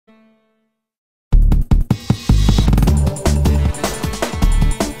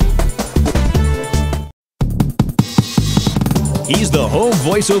home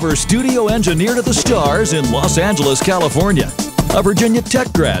voiceover studio engineer to the stars in Los Angeles, California. A Virginia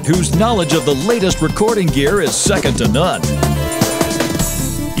Tech grad whose knowledge of the latest recording gear is second to none.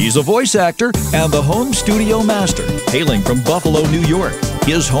 He's a voice actor and the home studio master, hailing from Buffalo, New York.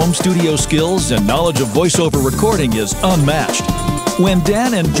 His home studio skills and knowledge of voiceover recording is unmatched. When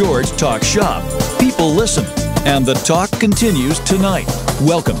Dan and George talk shop, people listen, and the talk continues tonight.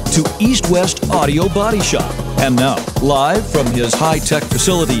 Welcome to East West Audio Body Shop. And now, live from his high-tech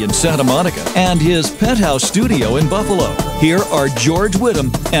facility in Santa Monica and his penthouse studio in Buffalo, here are George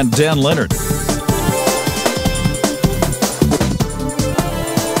Whittam and Dan Leonard.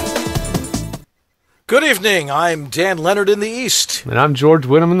 Good evening, I'm Dan Leonard in the East. And I'm George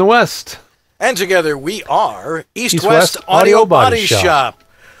Whittam in the West. And together we are East West Audio Body Shop.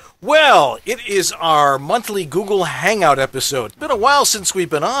 Well, it is our monthly Google Hangout episode. It's been a while since we've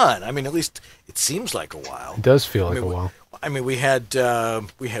been on. I mean, at least it seems like a while. It does feel like a while. I mean, we had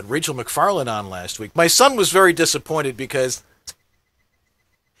Rachel McFarlane on last week. My son was very disappointed because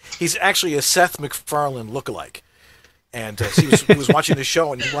he's actually a Seth MacFarlane lookalike. And he was watching the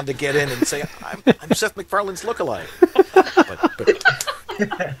show, and he wanted to get in and say, I'm Seth MacFarlane's lookalike.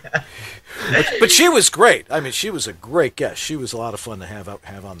 But she was great. I mean, she was a great guest. She was a lot of fun to have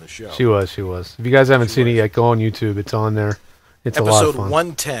on the show. She was. If you guys haven't seen it yet, go on YouTube. It's on there. It's a lot of fun. Episode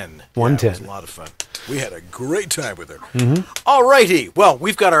 110. 110. Yeah, it was a lot of fun. We had a great time with her. Mm-hmm. All righty. Well,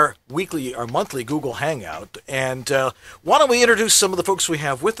 we've got our monthly Google Hangout. And why don't we introduce some of the folks we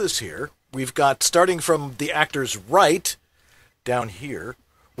have with us here? We've got, starting from the actor's right, down here,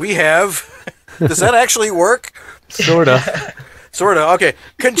 we have, does that actually work? Sort of. Okay.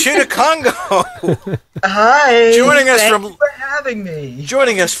 Conchita Congo. Hi. Thank you for having me.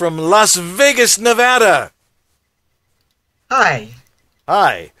 Joining us from Las Vegas, Nevada. Hi.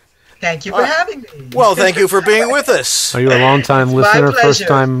 Thank you for having me. Well, thank you for being with us. Are you a long-time listener,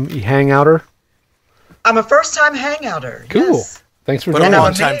 first-time hangouter? I'm a first-time hangouter. Cool. Yes. Thanks for joining us. But a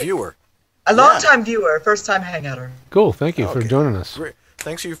long-time viewer. A long-time viewer, first-time hangouter. Cool. Thank you for joining us. Great.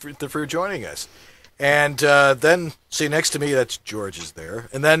 Thanks for joining us. And then, see, next to me, that's George is there.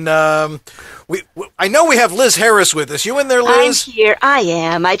 And then I know we have Liz Harris with us. You in there, Liz? I'm here. I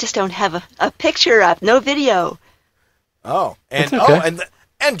am. I just don't have a picture up. No video. Oh, and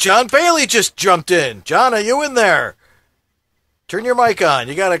Jon Bailey just jumped in. Jon, are you in there? Turn your mic on.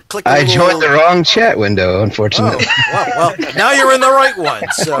 You got to click. I joined the wrong chat window, unfortunately. Oh, well, now you're in the right one.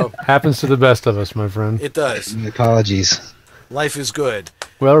 So happens to the best of us, my friend. It does. Apologies. Life is good.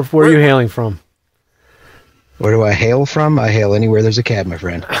 Well, where are you hailing from? Where do I hail from? I hail anywhere there's a cab, my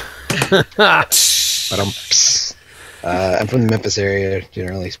friend. But I'm from the Memphis area,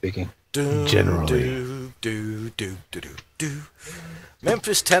 generally speaking.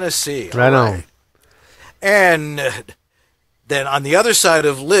 Memphis, Tennessee. Right on. And then on the other side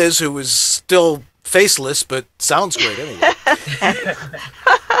of Liz, who is still faceless but sounds great anyway.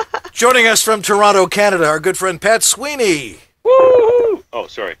 Joining us from Toronto, Canada, our good friend Pat Sweeney. Woo! Oh,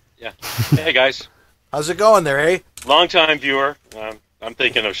 sorry. Yeah. Hey, guys. How's it going there, eh? Long-time viewer. I'm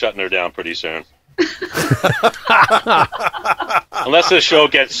thinking of shutting her down pretty soon. Unless this show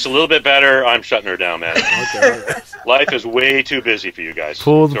gets a little bit better, I'm shutting her down, man. Okay. Life is way too busy for you guys.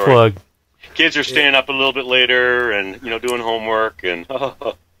 Pull the plug. Kids are staying up a little bit later and, doing homework and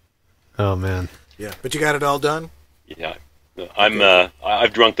oh man. Yeah, but you got it all done? Yeah.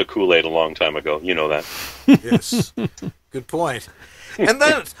 I've drunk the Kool-Aid a long time ago. You know that. Yes. Good point. And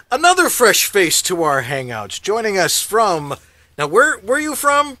then another fresh face to our hangouts, joining us from, now where are you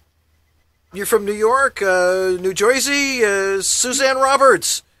from? You're from New York, New Jersey, Suzanne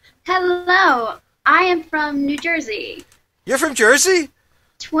Roberts. Hello, I am from New Jersey. You're from Jersey?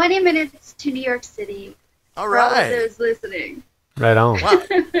 20 minutes to New York City. All right. For all those listening. Right on. Wow.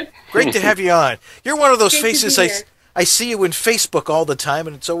 Great to have you on. You're one of those faces I see you in Facebook all the time,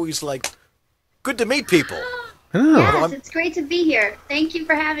 and it's always like, good to meet people. Oh. Yes, it's great to be here. Thank you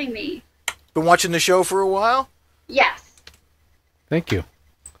for having me. Been watching the show for a while? Yes. Thank you.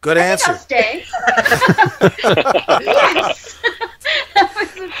 Good answer. I'll stay. Yes. That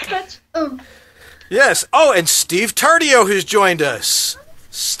was such Yes. Oh, and Steve Tardio has joined us.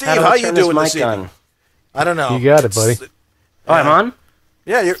 Steve, how you doing this evening? I don't know. You got it, buddy. Oh, I'm on?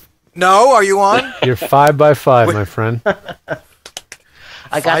 Yeah, you're... No, are you on? You're 5x5, my friend.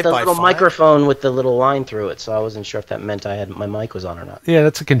 I got the little microphone with the little line through it, so I wasn't sure if that meant my mic was on or not. Yeah,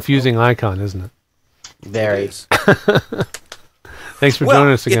 that's a confusing icon, isn't it? Very. Thanks for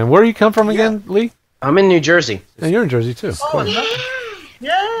joining us again. Where do you come from again, Lee? I'm in New Jersey. And you're in Jersey, too. Oh,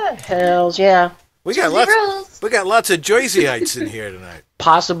 yeah. Hells yeah. We got lots of Jerseyeites in here tonight.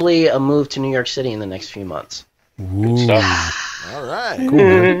 Possibly a move to New York City in the next few months. Ooh. All right. Cool,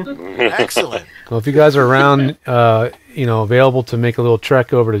 man. Excellent. Well, if you guys are around, available to make a little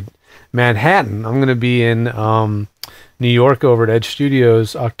trek over to Manhattan, I'm going to be in New York over at Edge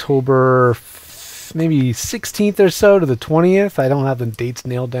Studios October maybe 16th or so to the 20th. I don't have the dates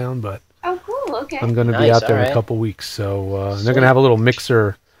nailed down, but Oh, cool. Okay. I'm going to be out there in a couple weeks. So they're going to have a little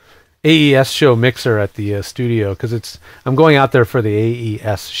mixer, AES show mixer at the studio, because I'm going out there for the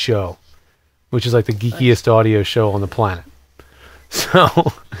AES show, which is like the geekiest audio show on the planet. So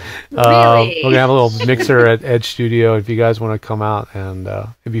we're going to have a little mixer at Edge Studio if you guys want to come out, and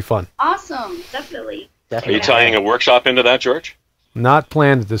it'd be fun. Awesome. Definitely. Are you tying a workshop into that, George? Not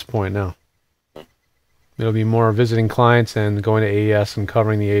planned at this point, no. It'll be more visiting clients and going to AES and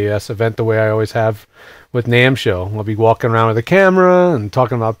covering the AES event the way I always have with NAMM show. I'll be walking around with a camera and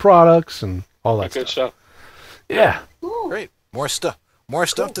talking about products and all that Good stuff. Yeah. Cool. Great. More stuff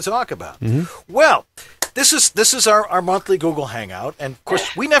to talk about. Mm-hmm. Well, this is our monthly Google Hangout, and of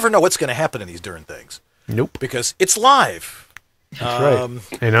course we never know what's going to happen in these darn things. Nope. Because it's live. That's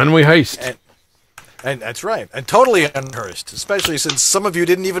right. And unrehearsed. And that's right. And totally unrehearsed, especially since some of you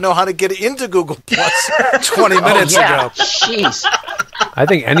didn't even know how to get into Google Plus 20 minutes ago. Jeez. I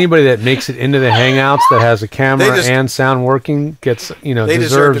think anybody that makes it into the Hangouts that has a camera and sound working gets, they deserves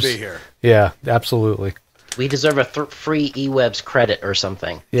deserve to be here. Yeah, absolutely. We deserve a free EWABS credit or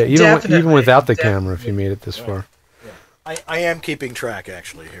something. Yeah, even without the camera, if you made it this far. Yeah. I am keeping track,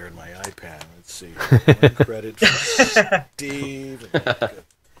 actually, here in my iPad. Let's see. One credit for Steve.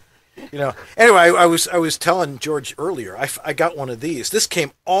 Anyway, I was telling George earlier, I got one of these. This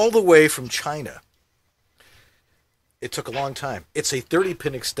came all the way from China. It took a long time. It's a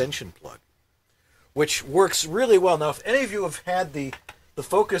 30-pin extension plug, which works really well. Now, if any of you have had the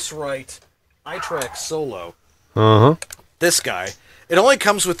Focusrite itrack Solo, this guy, it only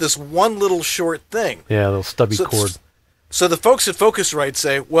comes with this one little short thing. Yeah, a little stubby cord. So the folks at Focusrite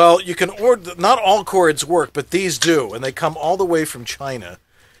say, well, you can order, not all cords work, but these do, and they come all the way from China.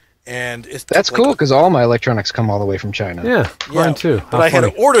 And that's cool, because all my electronics come all the way from China. Yeah, mine too. But I had to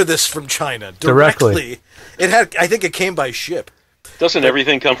order this from China directly. I think it came by ship. Doesn't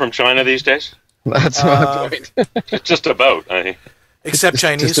everything come from China these days? That's my point. Just about. Except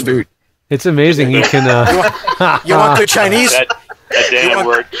Chinese food. It's amazing you can. You want good Chinese? That damn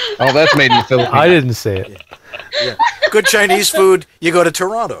word. Oh, that's made me feel. I didn't say it. Yeah. Good Chinese food. You go to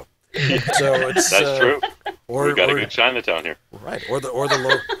Toronto. So that's true. We've got a good Chinatown here. Right, or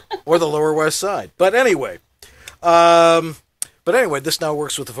the lower west side. But anyway, this now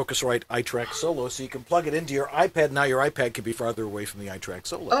works with the Focusrite itrack Solo, so you can plug it into your iPad. Now your iPad can be farther away from the itrack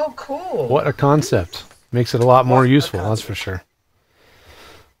Solo. Oh, cool! What a concept! Makes it a lot more useful. That's for sure.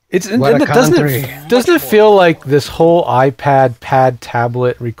 Doesn't it feel like this whole iPad, pad,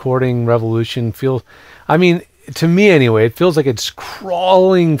 tablet recording revolution feels? I mean, to me anyway, it feels like it's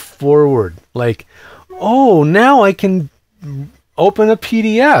crawling forward. Like, oh, now I can open a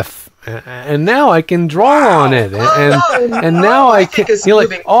PDF, and now I can draw on it, and now I can,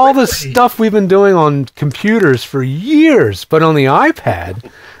 like all the stuff we've been doing on computers for years, but on the iPad,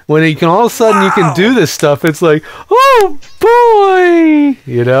 when you can all of a sudden you can do this stuff, it's like, oh boy,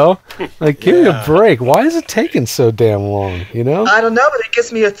 like give me a break. Why is it taking so damn long? I don't know, but it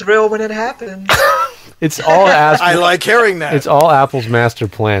gives me a thrill when it happens. It's all I like hearing that. It's all Apple's master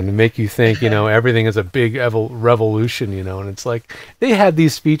plan to make you think, everything is a big revolution, and it's like they had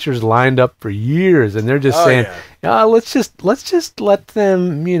these features lined up for years, and they're just saying, let's just let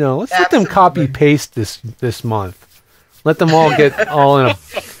them, let them copy paste this month. Let them all get all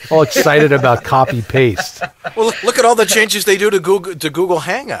excited about copy paste. Well, look at all the changes they do to Google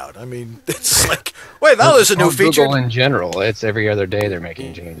Hangout. I mean, it's like, wait, that was a new feature. Google in general, it's every other day they're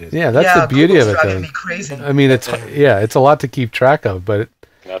making changes. Yeah, that's the beauty Google's of it, driving though. me crazy. I mean, it's a lot to keep track of, but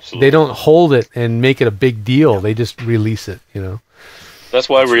they don't hold it and make it a big deal. They just release it, That's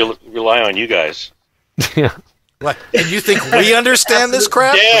why we rely on you guys. Yeah. What? And you think we understand this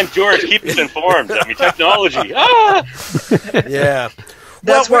crap? Dan, George, keep us informed. I mean, technology. Yeah.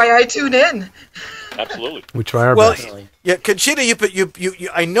 That's why I tune in. Absolutely. We try our best. Yeah, Conchita, you,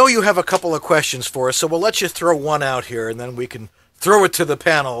 I know you have a couple of questions for us, so we'll let you throw one out here, and then we can throw it to the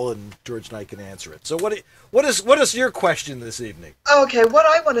panel, and George and I can answer it. So what is your question this evening? Okay, what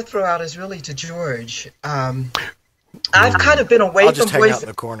I want to throw out is really to George. I've kind of been away I'll just from hang out in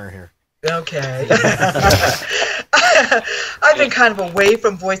the corner here. Okay. I've been kind of away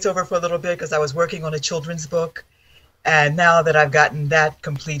from voiceover for a little bit because I was working on a children's book. And now that I've gotten that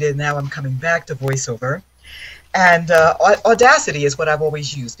completed, now I'm coming back to voiceover. And Audacity is what I've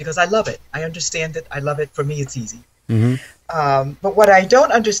always used because I love it. I understand it. I love it. For me, it's easy. Mm-hmm. But what I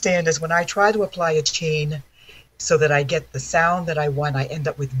don't understand is when I try to apply a chain so that I get the sound that I want. I end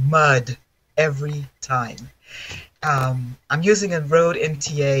up with mud every time. I'm using a Rode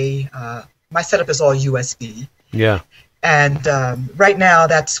MTA. My setup is all USB. Yeah. And right now,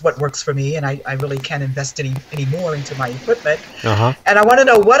 that's what works for me, and I really can't invest any more into my equipment. And I want to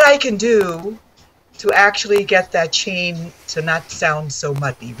know what I can do to actually get that chain to not sound so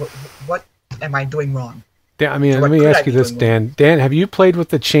muddy. What am I doing wrong? I mean, let me ask you this, Dan. Dan, have you played with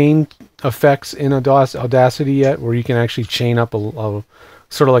the chain effects in Audacity yet, where you can actually chain up a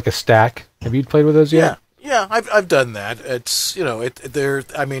sort of like a stack? Have you played with those yet? Yeah, I've done that. It's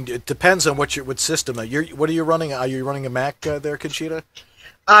I mean, it depends on what system. What are you running? Are you running a Mac there, Conchita?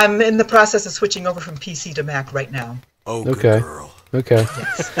 I'm in the process of switching over from PC to Mac right now. Oh, good girl. Okay.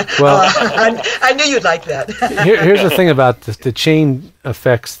 Well, I knew you'd like that. Here's the thing about the chain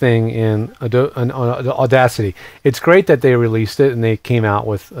effects thing in Audacity. It's great that they released it and they came out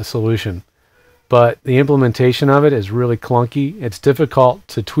with a solution, but the implementation of it is really clunky. It's difficult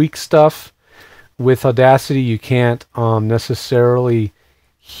to tweak stuff. With Audacity, you can't necessarily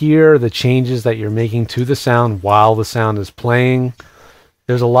hear the changes that you're making to the sound while the sound is playing.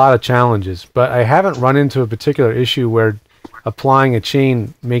 There's a lot of challenges, but I haven't run into a particular issue where applying a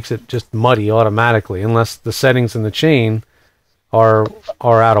chain makes it just muddy automatically, unless the settings in the chain are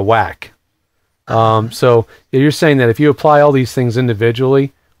out of whack. So you're saying that if you apply all these things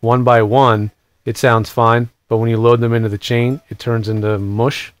individually, one by one, it sounds fine, but when you load them into the chain, it turns into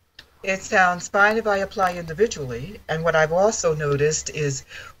mush? It sounds fine if I apply individually, and what I've also noticed is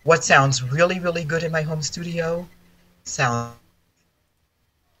what sounds really, really good in my home studio sounds...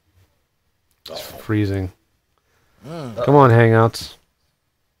 It's freezing. Come on, Hangouts.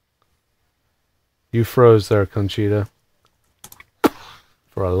 You froze there, Conchita.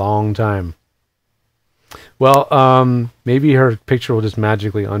 For a long time. Well, maybe her picture will just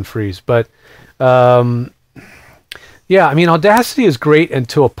magically unfreeze. But, yeah, I mean, Audacity is great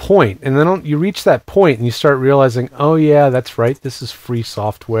until a point. And then you reach that point and you start realizing, oh, yeah, that's right. This is free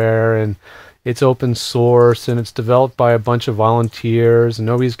software and it's open source and it's developed by a bunch of volunteers and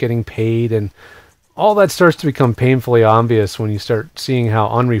nobody's getting paid. And all that starts to become painfully obvious when you start seeing how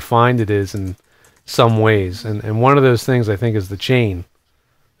unrefined it is in some ways. And one of those things, I think, is the chain.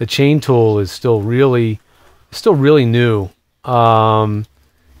 The chain tool is still really new. It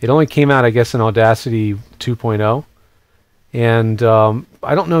only came out, I guess, in Audacity 2.0. And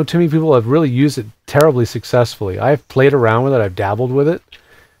I don't know too many people have really used it terribly successfully. I've played around with it. I've dabbled with it.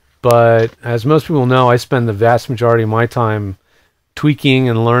 But as most people know, I spend the vast majority of my time tweaking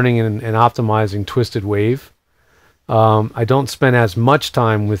and learning and optimizing Twisted Wave. I don't spend as much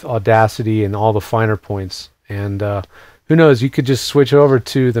time with Audacity and all the finer points. And who knows, you could just switch over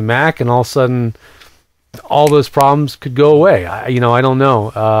to the Mac and all of a sudden all those problems could go away. I don't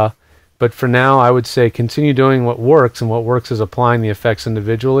know. But for now, I would say continue doing what works, and what works is applying the effects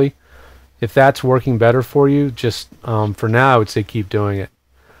individually. If that's working better for you, just for now, I would say keep doing it.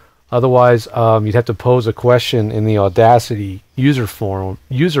 Otherwise, you'd have to pose a question in the Audacity user forum,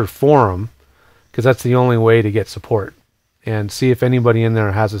 because that's the only way to get support, and see if anybody in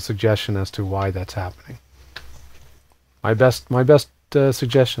there has a suggestion as to why that's happening. My best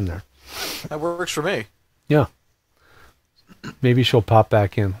suggestion there. That works for me. Yeah. Maybe she'll pop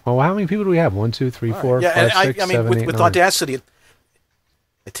back in. Well, how many people do we have? 1, 2, 3, 4, 5, 6, 7, 8, with 9. Audacity,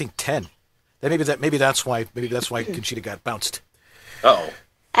 I think 10. Maybe that's why Conchita got bounced. Oh.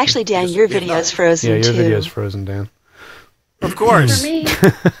 Actually, Dan, your video is frozen too. Yeah, your video is frozen, Dan. Of course. For me.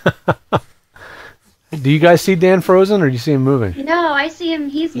 Do you guys see Dan frozen, or do you see him moving? No, I see him.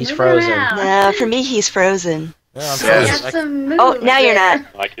 He's moving frozen. around. No, for me, he's frozen. Yeah, I'm He frozen. has some moves Oh, now you're there. not.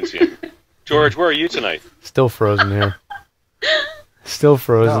 I can see it. George, where are you tonight? Still frozen here. Still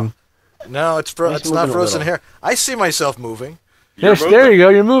frozen. No, it's not frozen here. I see myself moving. There you go.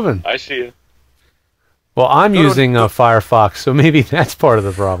 You're moving. I see you. Well, I'm using Firefox, so maybe that's part of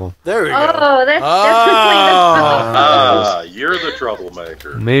the problem. There we go. Oh, that's definitely the problem. You're the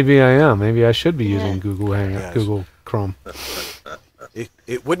troublemaker. Maybe I am. Maybe I should be using Google Hangout, Yes. Google Chrome.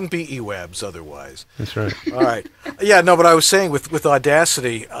 It wouldn't be EWABS otherwise. That's right. All right. Yeah, no, but I was saying with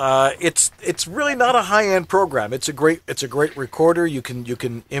Audacity, it's really not a high-end program. It's a great recorder. You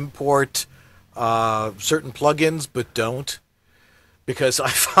can import certain plugins, but don't, because I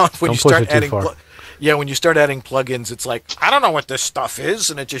found when you start adding when you start adding plugins, it's like, I don't know what this stuff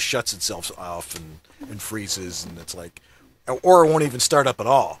is, and it just shuts itself off and freezes, and it's like, or it won't even start up at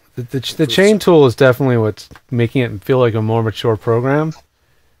all. The chain tool is definitely what's making it feel like a more mature program.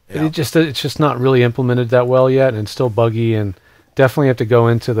 Yeah. It's just not really implemented that well yet, and it's still buggy, and definitely have to go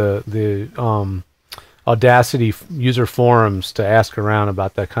into the Audacity user forums to ask around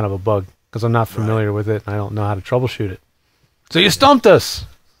about that kind of a bug. because I'm not familiar with it and I don't know how to troubleshoot it. So you stumped us.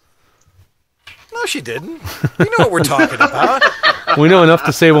 No, she didn't. We know what we're talking about. We know enough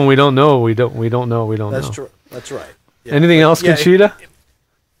to say when we don't know, we don't know. That's true. That's right. Yeah. Anything else, Conchita?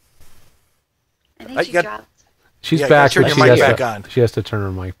 I think she dropped. She's back. Turn your mic back on. She has to turn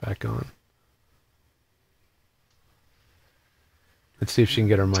her mic back on. Let's see if she can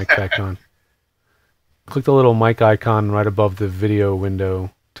get her mic back on. Click the little mic icon right above the video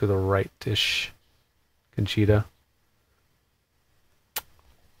window to the right-ish, Conchita.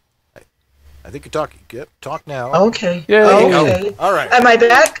 I think you're talking. Talk now. Okay. Yeah. Okay. All right. Am I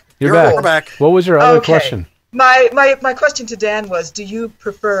back? You're back. We're back. What was your other question? My question to Dan was, do you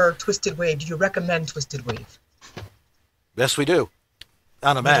prefer Twisted Wave? Do you recommend Twisted Wave? Yes, we do.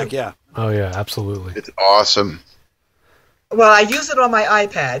 On a Mac, yeah. Oh, yeah, absolutely. It's awesome. Well, I use it on my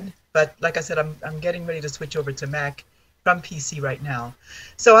iPad, but like I said, I'm getting ready to switch over to Mac from PC right now.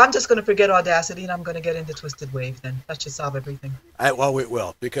 So I'm just going to forget Audacity, and I'm going to get into Twisted Wave then. That should solve everything. Well, it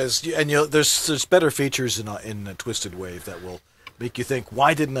will, because there's better features in Twisted Wave that will make you think,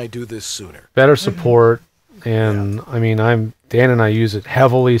 why didn't I do this sooner? Better support, and I mean, Dan and I use it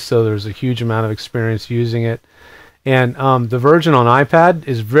heavily, so there's a huge amount of experience using it. And the version on iPad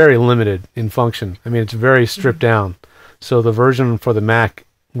is very limited in function. I mean, it's very stripped down. So the version for the Mac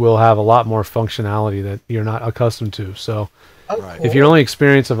will have a lot more functionality that you're not accustomed to. So if your only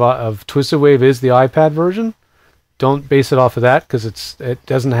experience of Twisted Wave is the iPad version, don't base it off of that, because it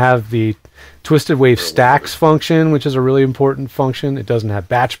doesn't have the Twisted Wave stacks function, which is a really important function. It doesn't have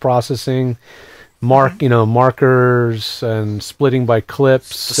batch processing, markers and splitting by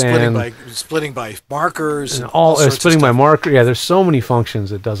clips, splitting by markers, and all splitting by marker. Yeah, there's so many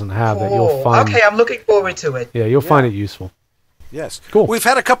functions it doesn't have that you'll find. Okay, I'm looking forward to it. Yeah, you'll find it useful. Yes. Cool. We've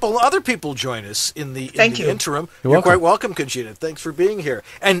had a couple other people join us in the interim. You're quite welcome, Conchita. Thanks for being here.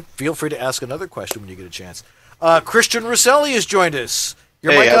 And feel free to ask another question when you get a chance. Christian Roselli has joined us.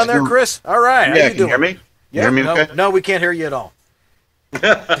 Your mic on there, Chris? All right. Yeah, can you hear me? Yeah, hear me okay? No, we can't hear you at all.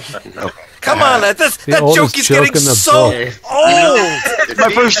 Okay. Come on, that joke is getting so old. It's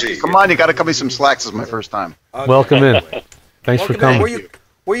my first. Come on, you got to cut me some slack. This is my first time. Okay. Welcome in. Thanks for coming.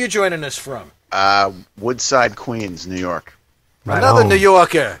 Where are you joining us from? Woodside, Queens, New York. Right Another on. New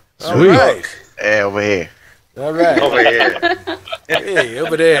Yorker. Sweet. All right. Hey, over here. All right. Over here. Hey,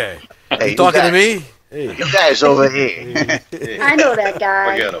 over there. Hey, you talking to me? Hey. You guys over here. I know that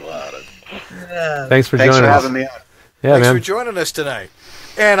guy. Forget about it. Yeah. Thanks for joining us. having me on. Yeah, Thanks man. for joining us tonight.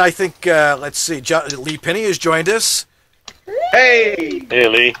 And I think, let's see, Lee Pinney has joined us. Hey,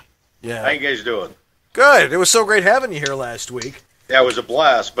 Lee. Yeah. How you guys doing? Good. It was so great having you here last week. Yeah, it was a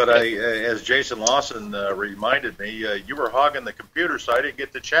blast. But as Jason Lawson reminded me, you were hogging the computer, so I didn't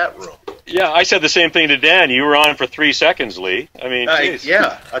get the chat room. Yeah, I said the same thing to Dan. You were on for 3 seconds, Lee. I mean,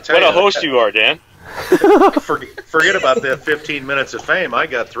 yeah, I'll tell what you. a host you are, Dan. Forget about that 15 minutes of fame. I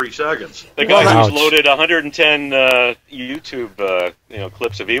got 3 seconds. The guy who's loaded 110 YouTube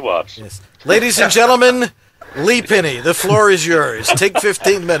clips of EWABS. Yes. Ladies and gentlemen, Lee Pinney, the floor is yours. Take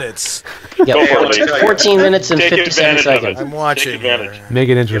 15 minutes. Yeah, 14 minutes and 57 seconds. I'm watching. Make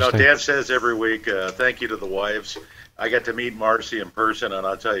it interesting. Dan says every week, thank you to the wives. I got to meet Marcy in person, and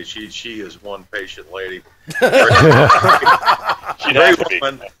I'll tell you, she is one patient lady. Great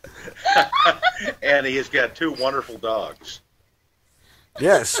woman. And he has got 2 wonderful dogs.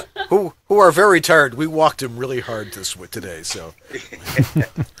 Yes, who are very tired. We walked him really hard today. So,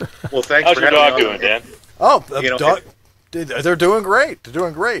 well, thanks. How's for your having dog me doing, Dan? Oh, they're doing great. They're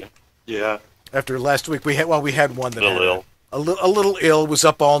doing great. Yeah. After last week, we had one that ill. A little ill. Was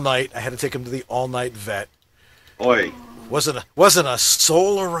up all night. I had to take him to the all-night vet. Boy, wasn't a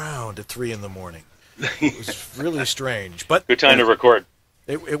soul around at 3 a.m. It was really strange. But good time to record.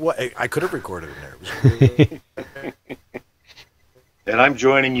 I could have recorded in there. It was really, and I'm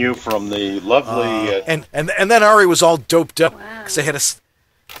joining you from the lovely. And then Ari was all doped up because they had a.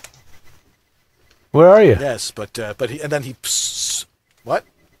 Where are you? Yes, but he. What?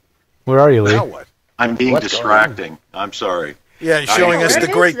 Where are you, Lee? Now what? I'm being distracting. I'm sorry. Yeah, he's showing us the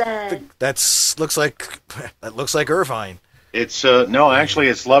great. That looks like Irvine. It's no, actually,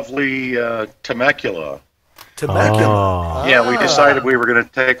 it's lovely Temecula. Temecula. Oh. Yeah, we decided we were going to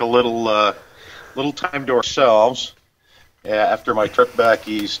take a little time to ourselves after my trip back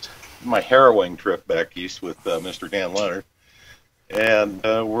east, my harrowing trip back east with Mr. Dan Leonard, and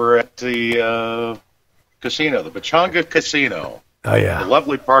we're at the casino, the Pachanga Casino. Oh yeah. The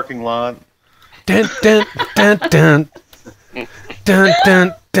lovely parking lot. Dun dun dun dun. Dun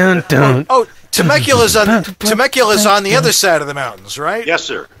dun dun dun. Oh, Temecula's on the other side of the mountains, right? Yes,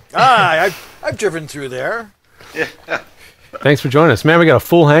 sir. I've driven through there. Yeah. Thanks for joining us. Man, we got a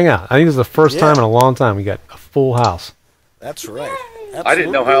full hangout. I think this is the first time in a long time we got a full house. That's right. Absolutely. I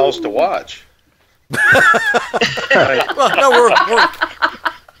didn't know how else to watch. Well, no,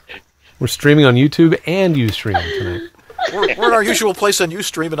 we're streaming on YouTube and Ustream tonight. We're in our usual place on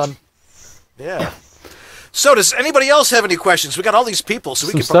Ustream and on... Yeah. So does anybody else have any questions? We got all these people, so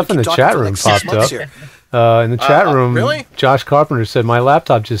we can stuff in the chat room popped up. In the chat room, really? Josh Carpenter said, my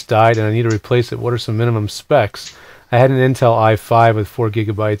laptop just died and I need to replace it. What are some minimum specs? I had an Intel i5 with 4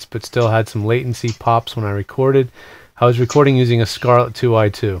 gigabytes, but still had some latency pops when I recorded. I was recording using a Scarlett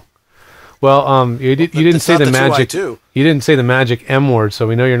 2i2. Well, you didn't say the magic. You didn't say the magic M word, so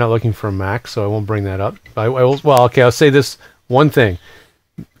we know you're not looking for a Mac, so I won't bring that up. I'll say this one thing.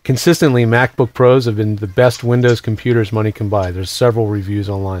 Consistently, MacBook Pros have been the best Windows computers money can buy. There's several reviews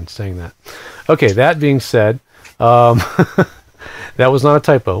online saying that. Okay, that being said, that was not a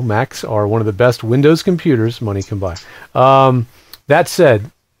typo. Macs are one of the best Windows computers money can buy. That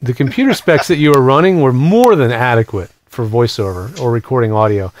said, the computer specs that you were running were more than adequate for voiceover or recording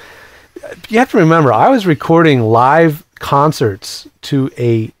audio. You have to remember, I was recording live concerts to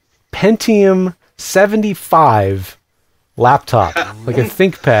a Pentium 75 laptop, like a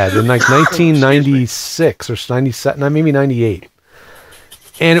ThinkPad in like 1996 or 97, maybe 98.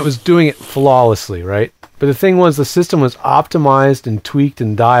 And it was doing it flawlessly, right? But the thing was, the system was optimized and tweaked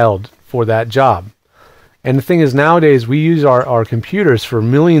and dialed for that job. And the thing is, nowadays, we use our computers for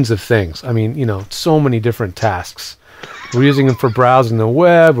millions of things. I mean, so many different tasks. We're using them for browsing the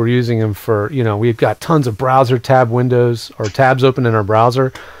web. We're using them for, we've got tons of browser tab windows or tabs open in our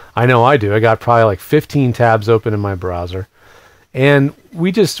browser. I know I do. I got probably like 15 tabs open in my browser. And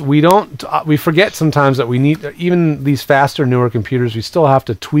we forget sometimes that we need, even these faster, newer computers, we still have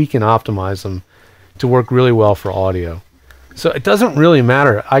to tweak and optimize them to work really well for audio. So it doesn't really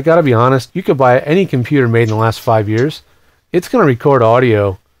matter. I got to be honest, you could buy any computer made in the last 5 years. It's going to record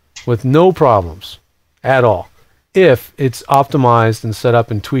audio with no problems at all if it's optimized and set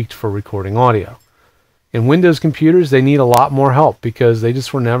up and tweaked for recording audio. In Windows computers, they need a lot more help because they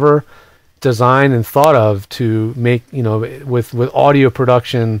just were never designed and thought of to make, with audio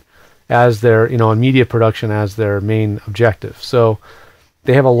production as their, and media production as their main objective. So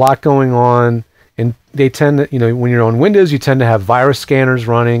they have a lot going on, and they tend to, when you're on Windows, you tend to have virus scanners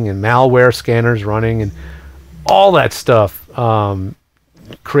running and malware scanners running, and all that stuff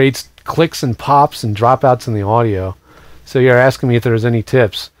creates clicks and pops and dropouts in the audio. So you're asking me if there's any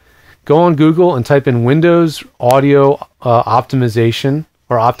tips. Go on Google and type in Windows audio optimization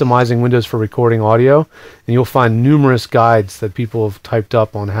or optimizing Windows for recording audio, and you'll find numerous guides that people have typed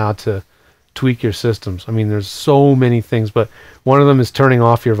up on how to tweak your systems. I mean, there's so many things, but one of them is turning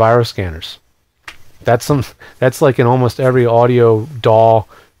off your virus scanners. That's like in almost every audio DAW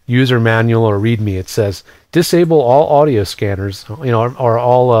user manual or README. It says disable all audio scanners, or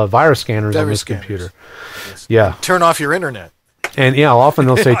all virus scanners on this computer. Yes. Yeah. Turn off your internet. And often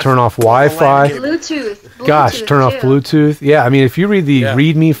they'll say turn off Wi-Fi. Bluetooth. Gosh, turn off Bluetooth. Yeah, I mean, if you read the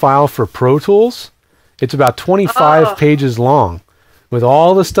README file for Pro Tools, it's about 25 pages long with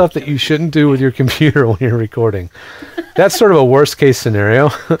all the stuff that you shouldn't do with your computer when you're recording. That's sort of a worst case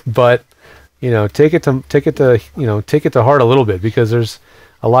scenario, but take it to heart a little bit, because there's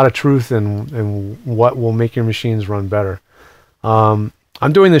a lot of truth in what will make your machines run better. I'm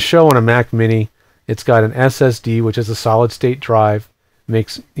doing this show on a Mac Mini. It's got an SSD, which is a solid-state drive.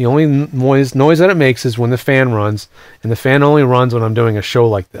 The only noise that it makes is when the fan runs, and the fan only runs when I'm doing a show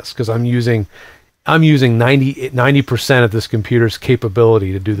like this, because I'm using 90% of this computer's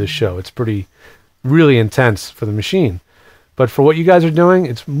capability to do this show. It's really intense for the machine. But for what you guys are doing,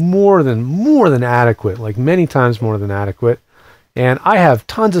 it's more than adequate, like many times more than adequate. And I have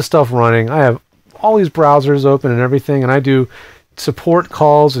tons of stuff running. I have all these browsers open and everything, and I do support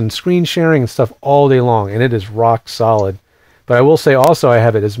calls and screen sharing and stuff all day long, and it is rock solid. But I will say also I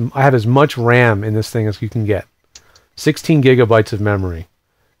have as much RAM in this thing as you can get. 16 gigabytes of memory.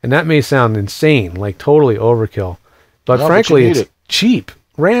 And that may sound insane, like totally overkill. But frankly, it's cheap.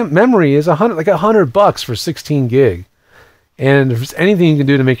 RAM memory is $100 for 16 gig. And if there's anything you can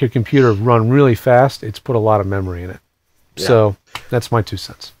do to make your computer run really fast, it's put a lot of memory in it. Yeah. So that's my 2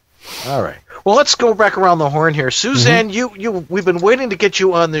 cents. All right. Well, let's go back around the horn here. Suzanne, we've been waiting to get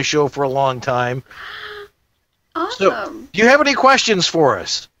you on this show for a long time. Awesome. So, do you have any questions for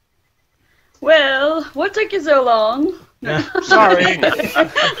us? Well, what took you so long? No. Sorry.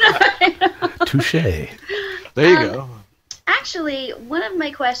 Touché. There you go. Actually, one of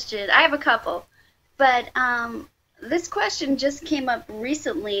my questions, I have a couple, but this question just came up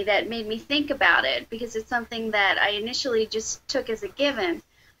recently that made me think about it, because it's something that I initially just took as a given.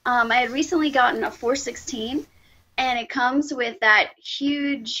 I had recently gotten a 416, and it comes with that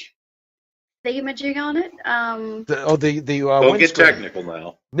huge thingamajig on it. Don't get technical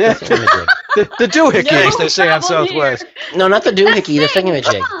now. Yeah. the doohickey, as they say on Southwest. No, not the doohickey, the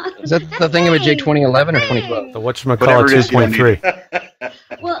thingamajig. Is that the thingamajig 2011 or 2012? The whatchamacallit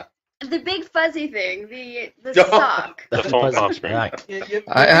 2.3. Well, the big fuzzy thing, the sock. The phone comp screen. Right.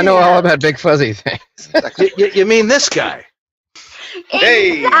 I know all about big fuzzy things. You mean this guy?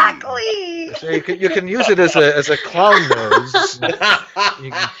 Exactly. So you can use it as a clown nose.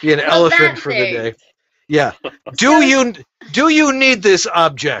 You can be an elephant for the day. Yeah. Do you need this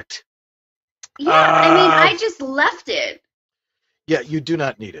object? Yeah, I just left it. Yeah, you do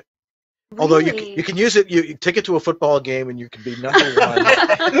not need it. Really? Although you can use it, you take it to a football game and you can be number one.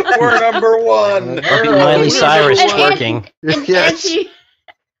 We're number one. Miley Cyrus twerking.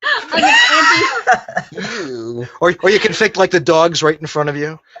 Or you can fake like the dogs right in front of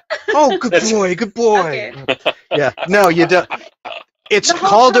you. Oh, good boy. Okay. Yeah. No, you don't. It's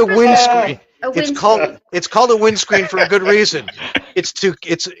called a windscreen. It's called a windscreen for a good reason.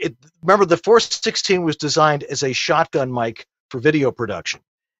 Remember, the 416 was designed as a shotgun mic for video production,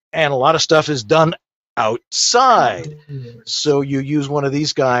 and a lot of stuff is done outside. So you use one of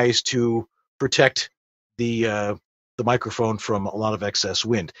these guys to protect the microphone from a lot of excess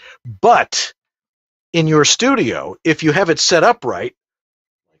wind. But in your studio, if you have it set up right,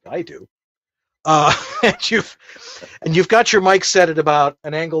 like I do, and you've got your mic set at about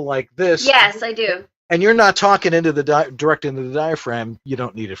an angle like this. Yes, I do. And you're not talking into the direct into the diaphragm, you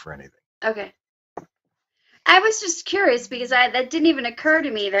don't need it for anything. Okay. I was just curious because that didn't even occur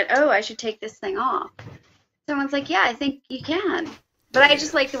to me that, I should take this thing off. Someone's like, yeah, I think you can. But I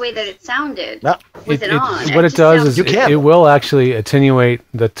just like the way that it sounded with it on. What it does is it will actually attenuate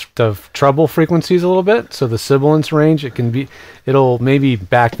the treble frequencies a little bit. So the sibilance range, it'll maybe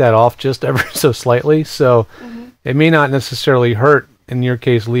back that off just ever so slightly. So it may not necessarily hurt, in your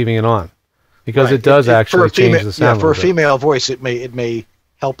case, leaving it on. Because it does actually change the sound. Yeah, for a female voice, it may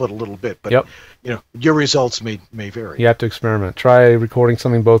help it a little bit. But your results may vary. You have to experiment. Try recording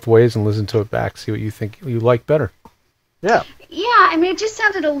something both ways and listen to it back. See what you think you like better. Yeah. Yeah, it just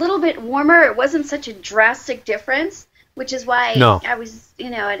sounded a little bit warmer. It wasn't such a drastic difference, which is why I was,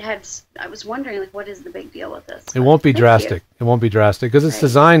 I was wondering, what is the big deal with this? It won't be drastic. It won't be drastic because it's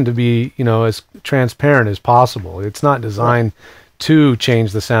designed to be, as transparent as possible. It's not designed to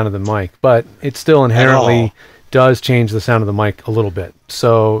change the sound of the mic, but it still inherently does change the sound of the mic a little bit.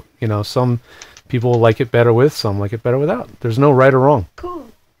 So, some people like it better with, some like it better without. There's no right or wrong. Cool.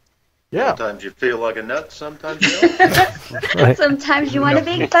 Yeah. Sometimes you feel like a nut, sometimes you don't. Right. Sometimes you want a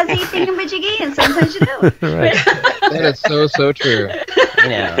big fuzzy thingamajiggy, and sometimes you don't. Right. That is so true.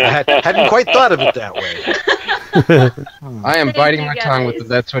 I hadn't quite thought of it that way. I am biting my tongue with the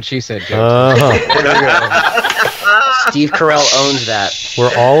 "that's what she said" joke. Steve Carell owns that.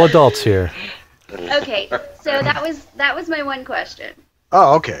 We're all adults here. Okay, so that was my one question.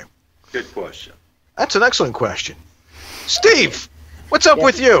 Oh, okay. Good question. That's an excellent question. Steve, what's up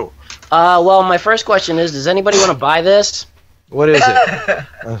with you? Well, my first question is, does anybody want to buy this? What is it?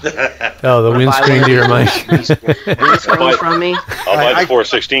 The windscreen to your mic. Windscreen from me. I'll buy the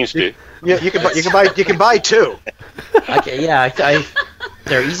 416, Steve. Yeah, you can buy two.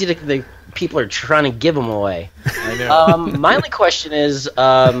 They're easy to. People are trying to give them away. I know. My only question is, you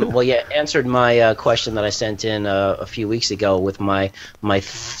answered my question that I sent in a few weeks ago with my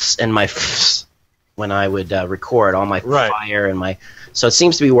ths and my fs when I would record all my fire and my. So it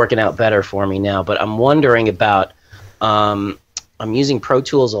seems to be working out better for me now. But I'm wondering about. I'm using Pro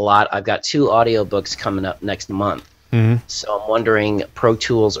Tools a lot. I've got 2 audiobooks coming up next month. So I'm wondering, Pro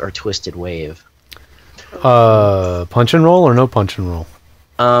Tools or Twisted Wave? Punch and roll or no punch and roll?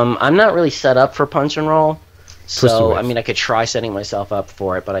 I'm not really set up for punch and roll, so I could try setting myself up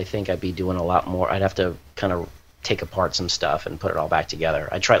for it, but I think I'd be doing a lot more. I'd have to kind of take apart some stuff and put it all back together.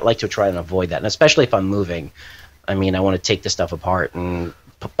 Like to try and avoid that, and especially if I'm moving. I want to take the stuff apart and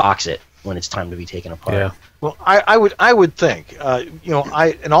box it when it's time to be taken apart. Yeah. Well, I would think, in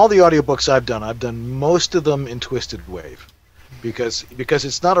all the audiobooks I've done most of them in Twisted Wave. Because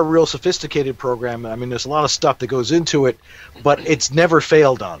it's not a real sophisticated program. There's a lot of stuff that goes into it, but it's never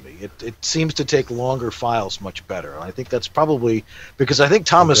failed on me. It seems to take longer files much better. And I think that's probably because I think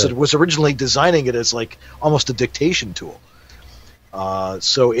Thomas was originally designing it as like almost a dictation tool.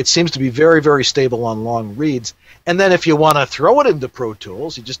 So it seems to be very, very stable on long reads. And then if you want to throw it into Pro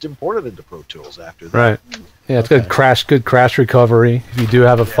Tools, you just import it into Pro Tools after that. Right. Yeah, it's good crash recovery. If you do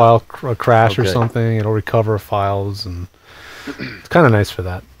have a file crash or something, it'll recover files and. It's kind of nice for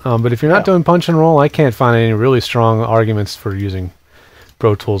that. But if you're not doing punch and roll, I can't find any really strong arguments for using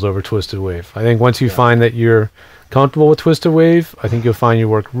Pro Tools over Twisted Wave. I think once you find that you're comfortable with Twisted Wave, I think you'll find you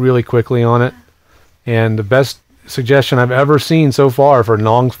work really quickly on it. And the best suggestion I've ever seen so far for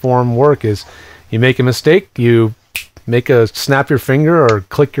long-form work is you make a mistake, you snap your finger or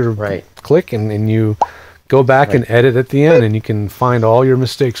click your click, and you go back and edit at the end, and you can find all your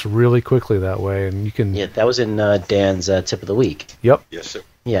mistakes really quickly that way. And you can. Yeah, that was in Dan's tip of the week. Yep. Yes, sir.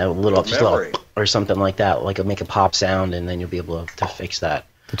 Yeah, or something like that, like make a pop sound, and then you'll be able to fix that.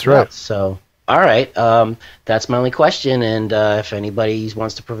 That's right. So, all right, that's my only question. And if anybody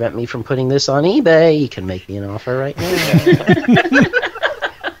wants to prevent me from putting this on eBay, you can make me an offer right now.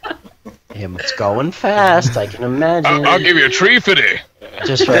 It's going fast, I can imagine. I'll give you a tree fitty.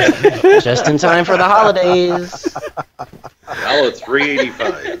 Just in time for the holidays. Now it's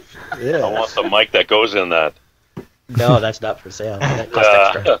 $385. Yeah. I want the mic that goes in that. No, that's not for sale. That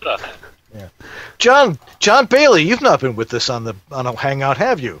costs extra. Yeah. Jon Bailey, you've not been with us on a Hangout,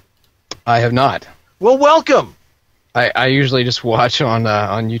 have you? I have not. Well, welcome. I usually just watch on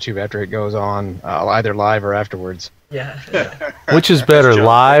YouTube after it goes on, either live or afterwards. Yeah. Which is better,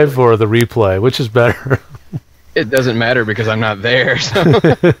 live or the replay? Which is better? It doesn't matter because I'm not there. So.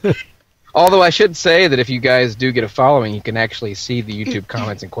 Although I should say that if you guys do get a following, you can actually see the YouTube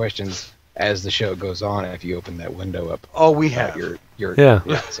comments and questions as the show goes on if you open that window up. Oh, we have. Yeah.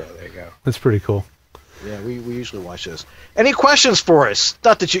 So there you go. That's pretty cool. Yeah, we usually watch this. Any questions for us?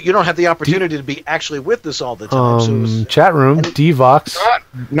 Not that you don't have the opportunity to be actually with us all the time. Chat room, Dvox.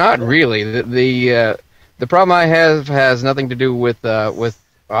 Not really. The problem I have has nothing to do with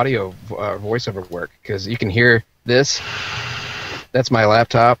audio voiceover work, because you can hear this. That's my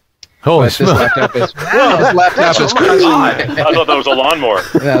laptop. Holy smokes! This laptop is crazy. I thought that was a lawnmower.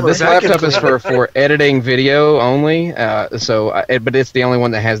 Yeah, this laptop is for editing video only. But it's the only one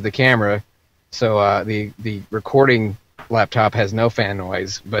that has the camera. So the recording laptop has no fan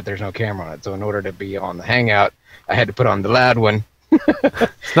noise, but there's no camera on it. So in order to be on the Hangout, I had to put on the loud one.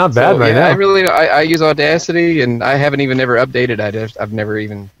 It's not bad right now. I use Audacity, and I haven't even ever updated. I've never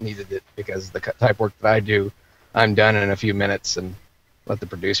even needed it, because the type work that I do, I'm done in a few minutes, and let the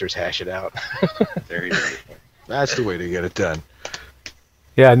producers hash it out. There you go. That's the way to get it done.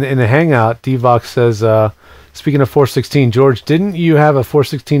 Yeah, in the Hangout, Dvox says, speaking of 416, George, didn't you have a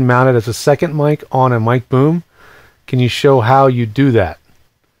 416 mounted as a second mic on a mic boom? Can you show how you do that?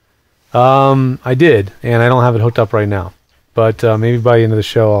 I did, and I don't have it hooked up right now. But maybe by the end of the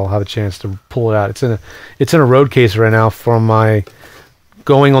show, I'll have a chance to pull it out. It's in a road case right now from my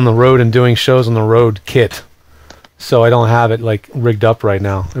going on the road and doing shows on the road kit. So I don't have it like rigged up right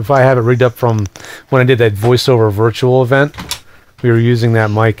now. If I have it rigged up from when I did that voiceover virtual event, we were using that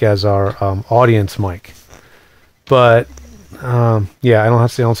mic as our audience mic. But yeah, I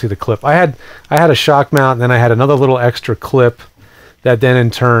don't see the clip. I had a shock mount, and then I had another little extra clip that then in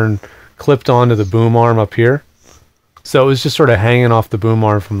turn clipped onto the boom arm up here. So it was just sort of hanging off the boom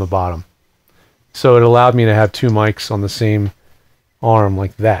arm from the bottom. So it allowed me to have two mics on the same arm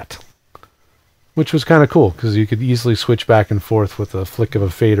like that, which was kind of cool because you could easily switch back and forth with a flick of a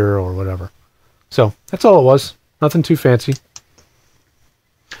fader or whatever. So that's all it was. Nothing too fancy.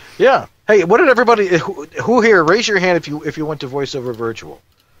 Yeah. Hey, what did everybody? Who here? Raise your hand if you went to VoiceOver Virtual.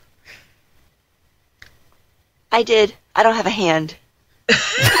 I did. I don't have a hand.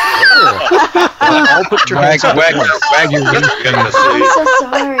 I'll put your hands up. I'm so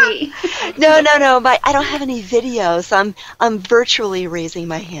sorry. No. I don't have any videos. I'm virtually raising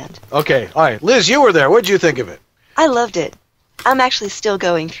my hand. Okay. All right. Liz, you were there. What did you think of it? I loved it. I'm actually still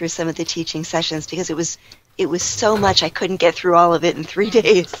going through some of the teaching sessions because it was so much I couldn't get through all of it in 3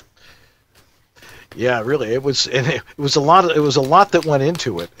 days. Yeah, really. It was a lot that went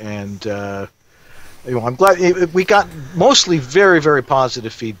into it, and I'm glad we got mostly very, very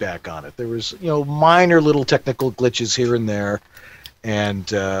positive feedback on it. There was minor little technical glitches here and there, and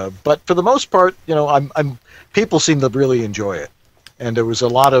but for the most part, people seem to really enjoy it, and there was a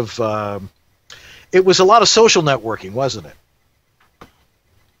lot of social networking, wasn't it?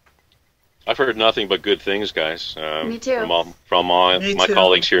 I've heard nothing but good things, guys. Me too. From my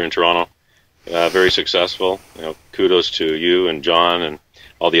colleagues here in Toronto. Very successful. Kudos to you and John and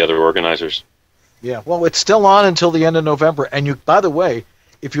all the other organizers. Yeah, well, it's still on until the end of November. And by the way,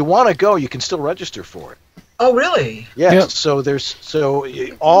 if you want to go, you can still register for it. Oh, really? Yes. Yep. So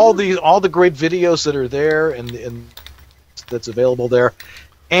all the great videos that are there and that's available there,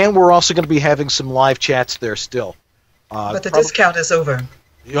 and we're also going to be having some live chats there still. But the discount is over.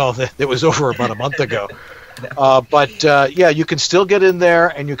 It was over about a month ago. But yeah, you can still get in there,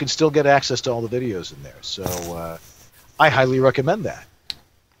 and you can still get access to all the videos in there. So I highly recommend that.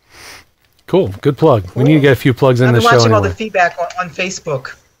 Cool. Good plug. We need to get a few plugs in the show. I've been watching all anyway. the feedback on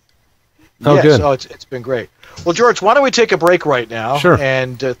Facebook. Oh, yes. good. Oh, it's been great. Well, George, why don't we take a break right now? Sure.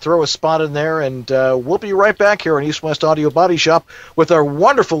 And throw a spot in there, and we'll be right back here on East West Audio Body Shop with our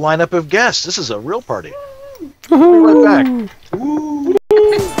wonderful lineup of guests. This is a real party. We'll be right back.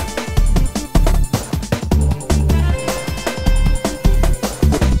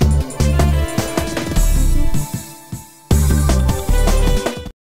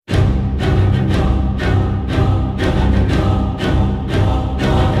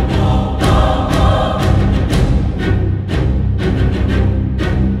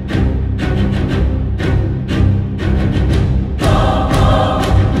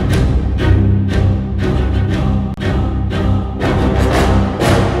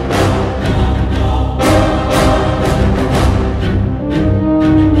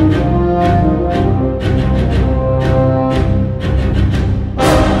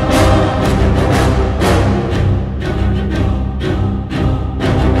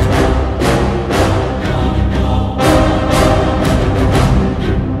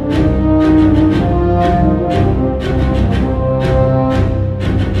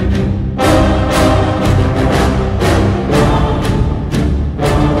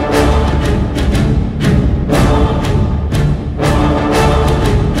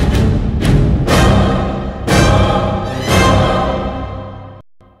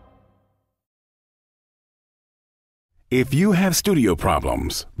 If you have studio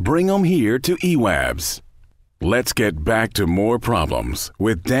problems, bring them here to EWABS. Let's get back to more problems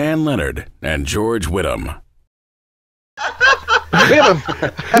with Dan Leonard and George Whittam. We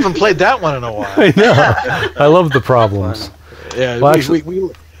haven't played that one in a while. I know. I love the problems. Yeah. Well,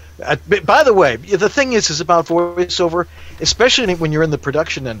 By the way, the thing is about voiceover, especially when you're in the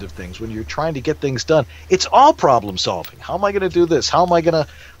production end of things, when you're trying to get things done, it's all problem solving. How am I going to do this? How am I going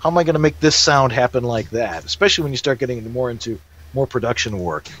to make this sound happen like that? Especially when you start getting into more production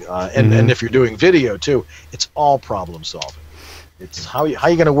work, and if you're doing video too, it's all problem solving. It's how you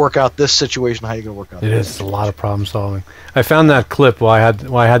going to work out this situation, how you going to work out. It is a lot of problem solving. I found that clip while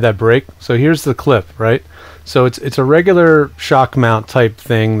I had that break. So here's the clip, right? So it's a regular shock mount type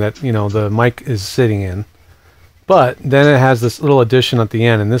thing that the mic is sitting in, but then it has this little addition at the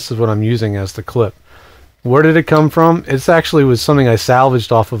end, and this is what I'm using as the clip. Where did it come from? It's actually was something I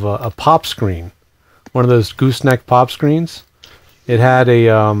salvaged off of a pop screen, one of those gooseneck pop screens. It had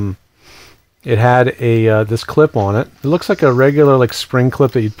this clip on it. It looks like a regular spring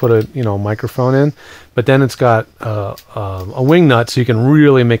clip that you'd put a microphone in, but then it's got a wing nut so you can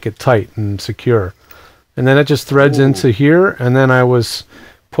really make it tight and secure. And then it just threads into here, and then I was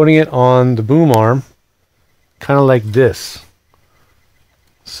putting it on the boom arm, kind of like this.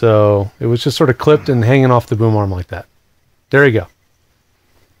 So it was just sort of clipped and hanging off the boom arm like that. There you go.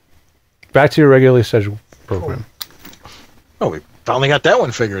 Back to your regularly scheduled program. Oh, we finally got that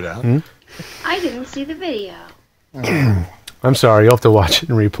one figured out. Mm-hmm. I didn't see the video. I'm sorry, you'll have to watch it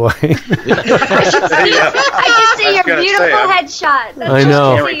in replay. I just see your beautiful headshot. That's I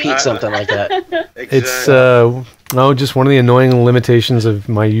know. Can't repeat something like that. It's just one of the annoying limitations of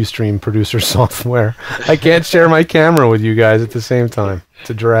my Ustream producer software. I can't share my camera with you guys at the same time. It's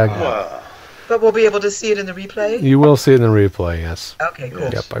a drag. But we'll be able to see it in the replay? You will see it in the replay, yes. Okay, cool.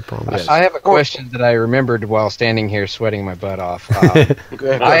 Yep, I promise. I have a question that I remembered while standing here sweating my butt off.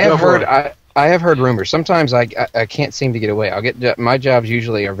 I have heard rumors. Sometimes I can't seem to get away. My jobs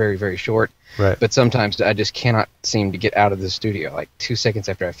usually are very, very short. Right. But sometimes I just cannot seem to get out of the studio. Like 2 seconds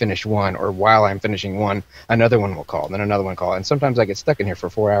after I finish one, or while I'm finishing one, another one will call, then another one call, and sometimes I get stuck in here for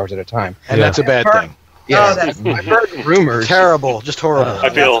 4 hours at a time. And that's a bad thing. Yeah, I've heard rumors. Terrible, just horrible. I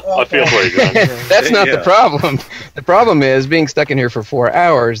feel for you, John. That's not the problem. The problem is being stuck in here for 4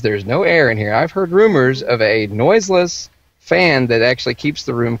 hours. There's no air in here. I've heard rumors of a noiseless fan that actually keeps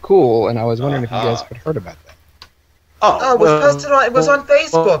the room cool, and I was wondering if you guys had heard about that. It was on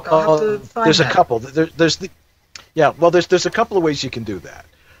Facebook. I'll have to find there's that. a couple. There's a couple of ways you can do that.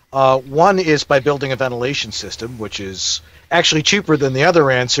 One is by building a ventilation system, which is actually cheaper than the other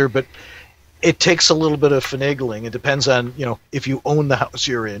answer, but it takes a little bit of finagling. It depends on if you own the house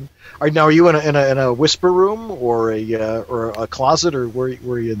you're in. Are you in a whisper room or a closet, or where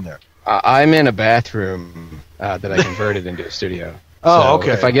are you in there? I'm in a bathroom that I converted into a studio. Oh, so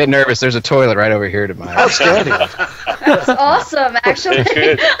okay. If I get nervous, there's a toilet right over here to my Outstanding. That's awesome, actually. It's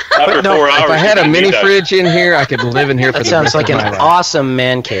good. After 4 hours, if I had a mini fridge in here, I could live in here for That the sounds rest like of an my life. awesome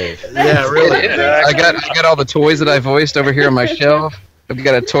man cave. Yeah, really. I got all the toys that I voiced over here on my shelf, I've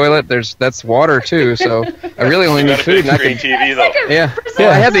got a toilet. That's water too. So I really only need food. And I can TV though. Yeah.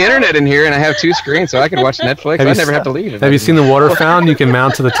 Well, I have the internet in here, and I have 2 screens, so I can watch Netflix. I never have to leave. Have you seen the water fountain you can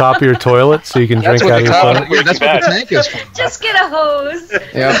mount to the top of your toilet so you can drink out of your toilet? That's what the tank is for. Just get a hose.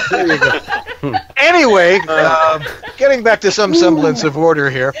 Yeah. There you go. Anyway, getting back to some semblance of order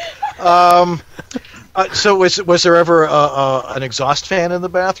here. So was there ever an exhaust fan in the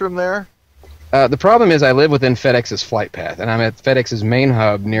bathroom there? The problem is I live within FedEx's flight path, and I'm at FedEx's main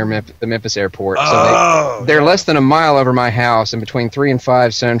hub near the Memphis airport. So they're less than a mile over my house, and between 3 and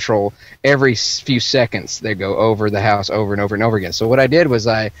 5 Central, every few seconds they go over the house over and over and over again. So what I did was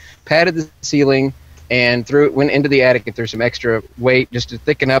I padded the ceiling and went into the attic and threw some extra weight just to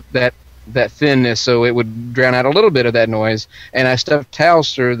thicken up that thinness so it would drown out a little bit of that noise. And I stuffed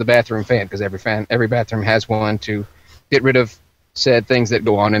towels through the bathroom fan because every bathroom has one to get rid of said things that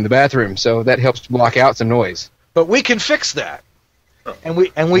go on in the bathroom. So that helps block out some noise. But we can fix that, and we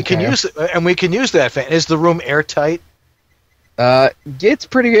can use that fan. Is the room airtight? It's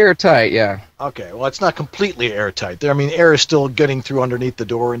pretty airtight, yeah. Okay, well, it's not completely airtight. I mean, air is still getting through underneath the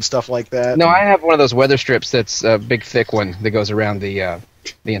door and stuff like that. No, I have one of those weather strips that's a big, thick one that goes around the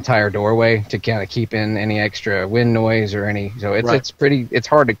entire doorway to kind of keep in any extra wind noise or any. So it's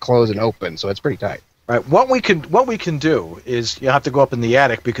hard to close and open, so it's pretty tight. Right. What we can do is you have to go up in the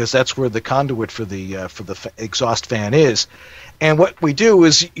attic because that's where the conduit for the exhaust fan is, and what we do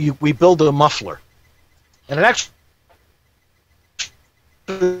is we build a muffler, and it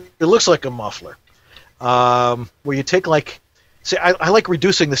looks like a muffler, where you take I like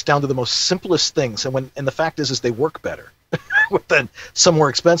reducing this down to the most simplest things, and the fact is they work better than some more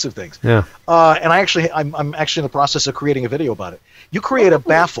expensive things. Yeah. And I'm actually in the process of creating a video about it. You create a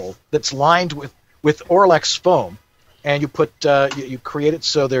baffle that's lined with Orlex foam, and you put you create it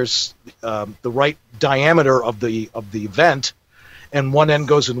so there's the right diameter of the vent, and one end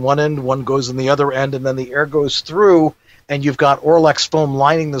goes in one end, one goes in the other end, and then the air goes through, and you've got Orlex foam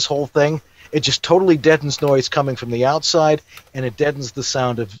lining this whole thing. It just totally deadens noise coming from the outside, and it deadens the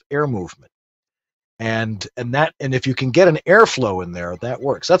sound of air movement. And if you can get an airflow in there, that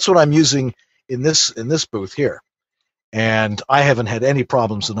works. That's what I'm using in this booth here. And I haven't had any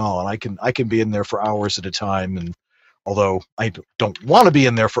problems at all, and I can be in there for hours at a time. And although I don't want to be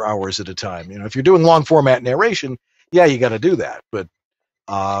in there for hours at a time, if you're doing long format narration, yeah, you got to do that. But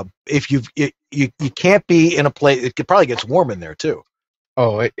if you can't be in a place, it probably gets warm in there too.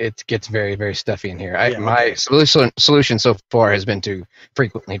 Oh, it gets very, very stuffy in here. My solution so far has been to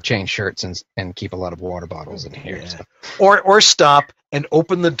frequently change shirts and keep a lot of water bottles in here. Yeah. Or stop and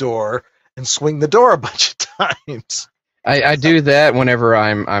open the door and swing the door a bunch of times. I do that whenever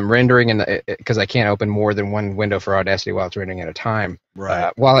I'm rendering, and because I can't open more than one window for Audacity while it's rendering at a time.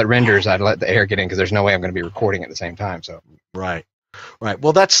 Right. While it renders, I'd let the air get in because there's no way I'm going to be recording at the same time. So. Right.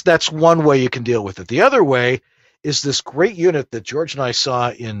 Well, that's one way you can deal with it. The other way is this great unit that George and I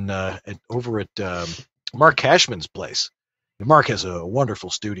saw over at Mark Cashman's place. Mark has a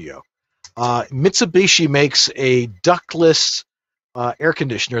wonderful studio. Mitsubishi makes a ductless air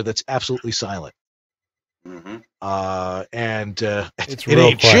conditioner that's absolutely silent. Mm-hmm. It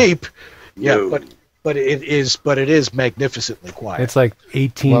ain't cheap. No. Yeah, but it is magnificently quiet. It's like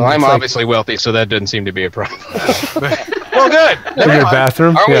 18. Well, I'm obviously wealthy, so that doesn't seem to be a problem. Well, good. In your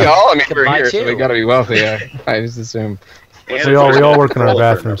bathroom? Are we all? I mean, we're here, so we got to be wealthy. I just assume. We all work in our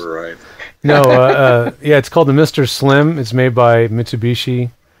bathrooms. Right. No, it's called the Mr. Slim. It's made by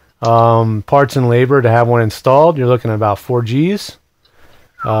Mitsubishi. Parts and labor to have one installed, you're looking at about 4 Gs.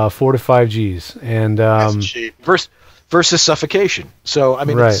 4 to 5 Gs, and versus suffocation. So I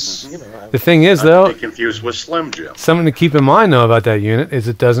mean, right. The thing is, though, not to be confused with Slim Jim. Something to keep in mind though about that unit is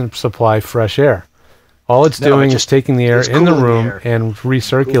it doesn't supply fresh air. All it's doing is taking the air in the room and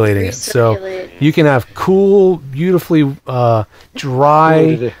recirculating it. So you can have cool, beautifully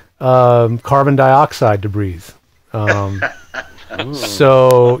dry carbon dioxide to breathe.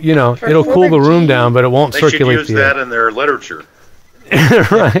 So it'll cool the room down, but it won't circulate the air. They should use that in their literature.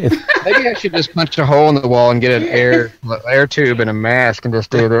 Right. Maybe I should just punch a hole in the wall and get an air tube and a mask and just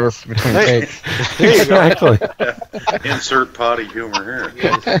do this between takes. Exactly. Insert potty humor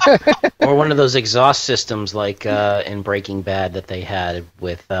here. Or one of those exhaust systems like in Breaking Bad that they had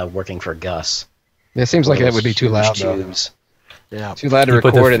with working for Gus. It seems like that would be too loud, though. Yeah. Too loud to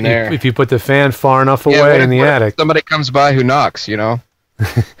record in there. If you put the fan far enough away in the attic. Somebody comes by who knocks,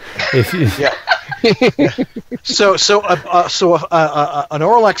 So an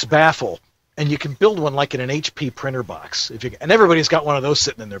Orlex baffle, and you can build one like in an HP printer box. And everybody's got one of those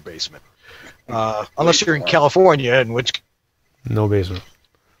sitting in their basement, unless you're in California, in which no basement.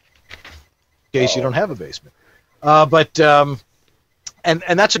 Case you don't have a basement. But And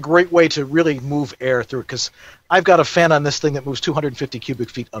that's a great way to really move air through it, because I've got a fan on this thing that moves 250 cubic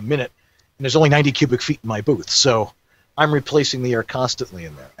feet a minute, and there's only 90 cubic feet in my booth, so I'm replacing the air constantly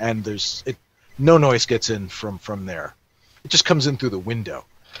in there, and no noise gets in from there. It just comes in through the window.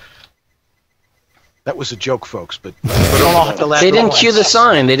 That was a joke, folks, but we don't all have to laugh. They didn't cue the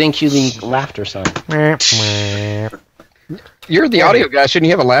sign. They didn't cue the laughter sign. You're the audio guy. Shouldn't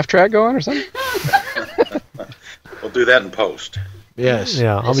you have a laugh track going or something? We'll do that in post. Yes.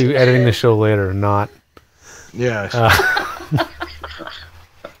 Yeah, I'll be editing the show later, not. Yes.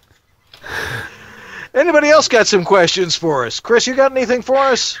 Anybody else got some questions for us? Chris, you got anything for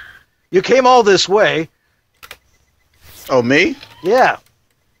us? You came all this way. Oh, me? Yeah.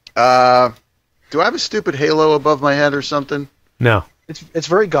 Do I have a stupid halo above my head or something? No. It's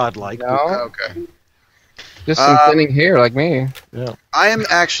very godlike. No. Okay. Just some thinning hair like me. Yeah. I am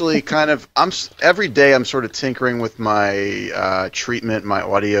actually every day I'm sort of tinkering with my treatment, my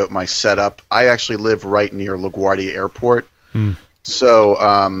audio, my setup. I actually live right near LaGuardia Airport. So,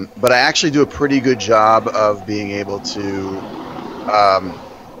 but I actually do a pretty good job of being able to.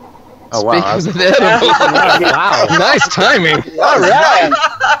 Oh wow! Wow, nice timing. All right,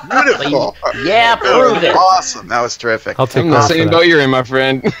 beautiful. Yeah, prove it. Awesome. That was terrific. I'll take I'm the same boat you're in, my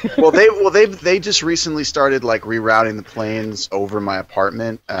friend. They just recently started like rerouting the planes over my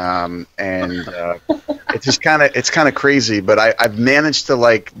apartment, and it's kind of crazy. But I've managed to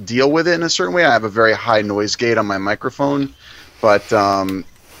like deal with it in a certain way. I have a very high noise gate on my microphone, but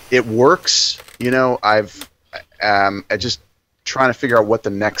it works. You know, I just trying to figure out what the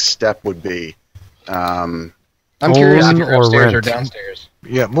next step would be. I'm curious if you're upstairs or downstairs.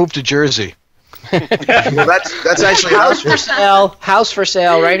 Yeah, move to Jersey. Well, that's actually house for sale. House for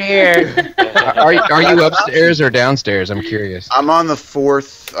sale right here. Are you upstairs or downstairs? I'm curious. I'm on the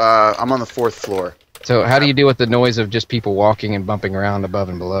fourth. I'm on the fourth floor. So how do you deal with the noise of just people walking and bumping around above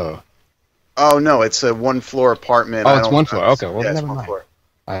and below? Oh no, it's a one-floor apartment. Oh, it's one floor. Okay, well, yeah, never mind. Floor.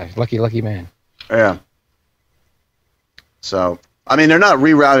 Lucky man. Yeah. So, I mean, they're not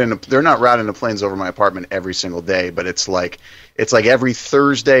routing the planes over my apartment every single day, but it's like every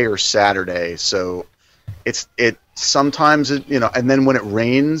Thursday or Saturday. So, it sometimes and then when it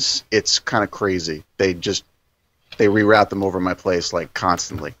rains, it's kind of crazy. They reroute them over my place like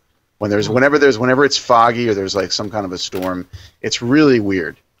constantly. Whenever it's foggy or there's like some kind of a storm, it's really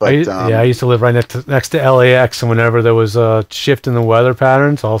weird. But I used to live right next to LAX, and whenever there was a shift in the weather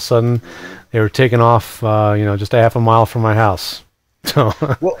patterns, all of a sudden they were taking off, just a half a mile from my house. So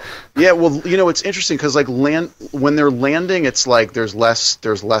it's interesting because like when they're landing, it's like there's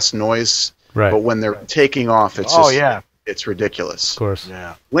less noise. Right. But when they're taking off, it's it's ridiculous. Of course.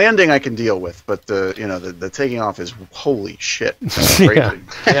 Yeah. Landing I can deal with, but the taking off is holy shit. It's crazy.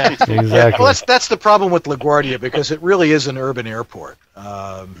 Yeah. Exactly. Well, that's the problem with LaGuardia, because it really is an urban airport.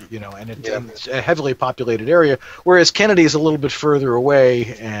 And it's a heavily populated area, whereas Kennedy is a little bit further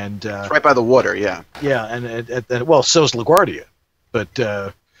away, and it's right by the water. Yeah. Yeah, and well, so's LaGuardia, but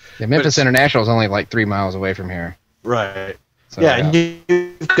Memphis International is only like 3 miles away from here. Right. So, and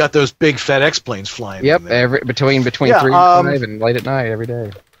you've got those big FedEx planes flying. Yep, between 3 and 5 and late at night every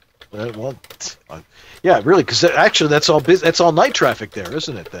day. Really, because actually that's all night traffic there,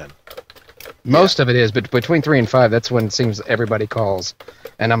 isn't it? Then most of it is, but between 3 and 5, that's when it seems everybody calls,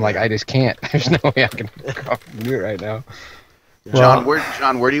 and I'm like, I just can't. There's no way I can do it right now. John,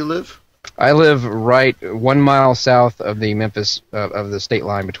 where do you live? I live right 1 mile south of the Memphis of the state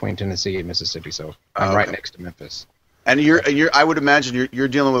line between Tennessee and Mississippi, so I'm right next to Memphis. And I would imagine you're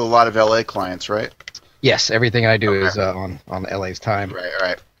dealing with a lot of LA clients, right? Yes, everything I do is on LA's time.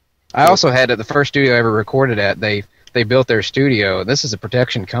 Right. I also had at the first studio I ever recorded at, they built their studio. This is a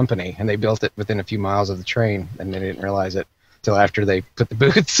protection company, and they built it within a few miles of the train, and they didn't realize it till after they put the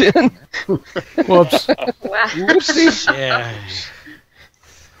booths in. Whoops. Wow. Whoopsie. Yeah.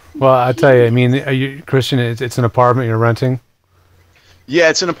 Well, I tell you, I mean, Christian, it's an apartment you're renting?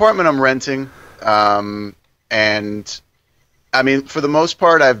 Yeah, it's an apartment I'm renting. And I mean, for the most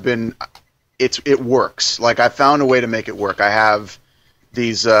part, it works. Like, I found a way to make it work. I have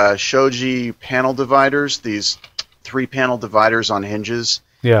these shoji panel dividers, these 3-panel dividers on hinges.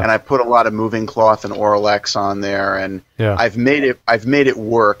 Yeah. And I put a lot of moving cloth and Oralex on there, and I've made it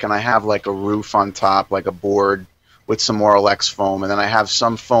work. And I have like a roof on top, like a board with some Oralex foam, and then I have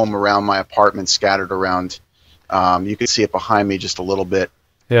some foam around my apartment scattered around. You can see it behind me just a little bit.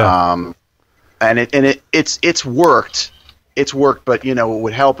 Yeah. And it's worked. It's worked, but it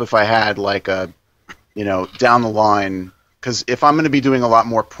would help if I had like a, down the line, because if I'm going to be doing a lot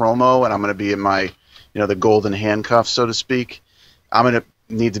more promo and I'm going to be in my, the golden handcuffs, so to speak, I'm going to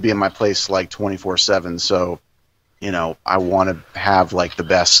need to be in my place like 24/7. So, I want to have like the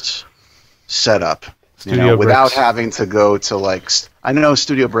best setup, Studio without bricks. having to go to like, I know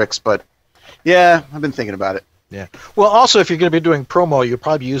Studio Bricks, but yeah, I've been thinking about it. Yeah. Well, also, if you're going to be doing promo, you'll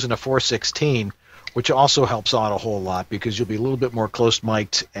probably be using a 416, which also helps out a whole lot because you'll be a little bit more close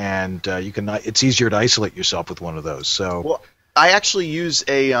mic'd, and it's easier to isolate yourself with one of those. So, well, I actually use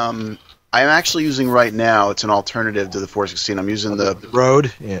I'm actually using right now. It's an alternative to the 416. I'm using the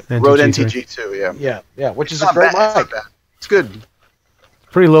Rode, Rode NTG2. Yeah, which is It's a great not mic. bad. It's good.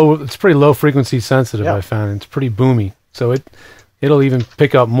 It's pretty low frequency sensitive. Yeah. I found it's pretty boomy, so it'll even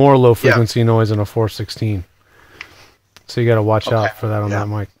pick up more low frequency noise than a 416. So you got to watch out for that on that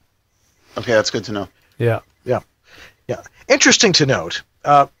mic. Okay, that's good to know. Yeah. Interesting to note.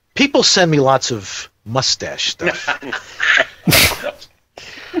 People send me lots of mustache stuff.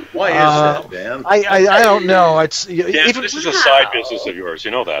 Why is that, Dan? I don't know. It's Dan, this is a side business of yours.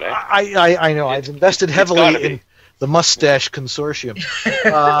 You know that, eh? I know. I've invested heavily in the mustache consortium.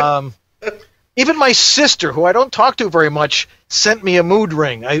 Even my sister, who I don't talk to very much, sent me a mood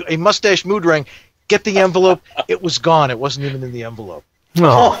ring, a mustache mood ring. Get the envelope. It was gone. It wasn't even in the envelope.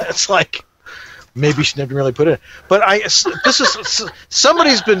 No. It's like maybe she didn't really put it in. But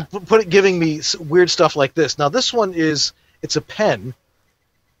somebody's been giving me weird stuff like this. Now this one it's a pen,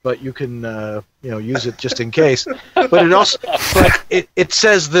 but you can use it just in case. But it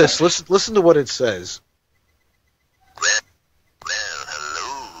says this. Listen to what it says.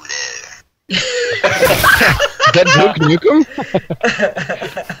 Is that Duke Nukem?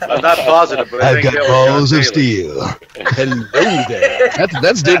 I'm not positive, but I think got that was balls Jon of Bailey. steel. Hello there.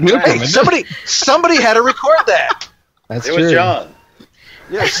 That's Duke Nukem. Hey, isn't it? somebody had to record that. That's It true. was John.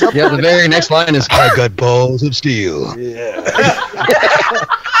 Yeah, Yeah, the very next line is I got balls of steel. Yeah.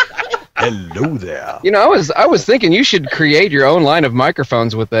 Hello there. I was thinking you should create your own line of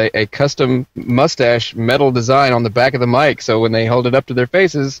microphones with a custom mustache metal design on the back of the mic, so when they hold it up to their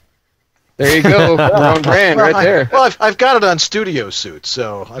faces, there you go, your own brand right there. Well, I've got it on Studio Suit,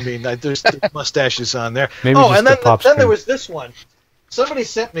 so I mean, there's mustaches on there. Maybe oh, just and the then pop there screen. was this one. Somebody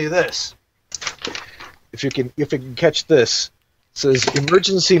sent me this. If you can catch this, it says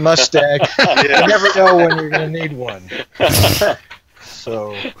emergency mustache. You never know when you're going to need one.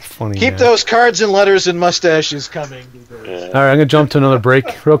 So Funny, keep yeah. those cards and letters and mustaches coming. All right, I'm gonna jump to another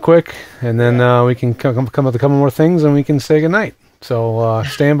break real quick, and then we can come up with a couple more things, and we can say goodnight. So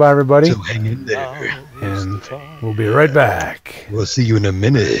stand by, everybody, So hang in there. and we'll be right back. We'll see you in a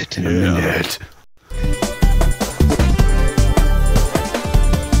minute.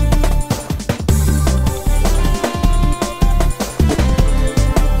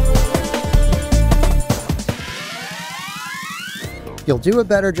 You'll do a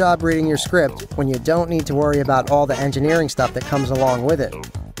better job reading your script when you don't need to worry about all the engineering stuff that comes along with it.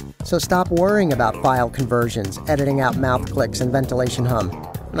 So stop worrying about file conversions, editing out mouth clicks and ventilation hum,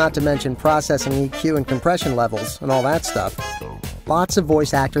 not to mention processing EQ and compression levels and all that stuff. Lots of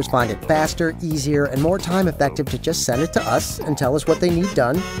voice actors find it faster, easier, and more time effective to just send it to us and tell us what they need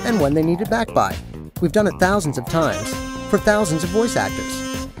done and when they need it back by. We've done it thousands of times for thousands of voice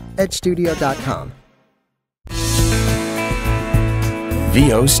actors. edgestudio.com.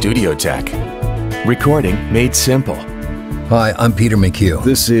 VO Studio Tech. Recording made simple. Hi, I'm Peter McHugh.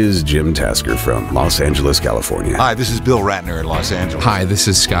 This is Jim Tasker from Los Angeles, California. Hi, this is Bill Ratner in Los Angeles. Hi, this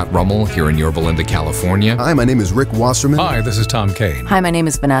is Scott Rummel here in Yorba Linda, California. Hi, my name is Rick Wasserman. Hi, this is Tom Kane. Hi, my name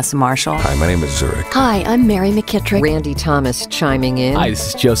is Vanessa Marshall. Hi, my name is Zurich. Hi, I'm Mary McKittrick. Randy Thomas chiming in. Hi, this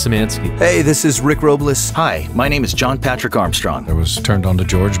is Joe Szymanski. Hey, this is Rick Robles. Hi, my name is John Patrick Armstrong. I was turned on to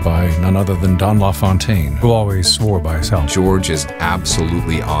George by none other than Don LaFontaine, who always swore by his help. George is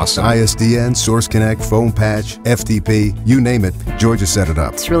absolutely awesome. ISDN, Source Connect, Phone Patch, FTP, you name it, George has set it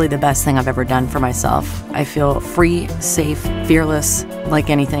up. It's really the best thing I've ever done for myself. I feel free, safe, fearless,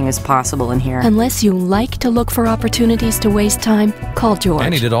 like anything is possible in here. Unless you like to look for opportunities to waste time, call George.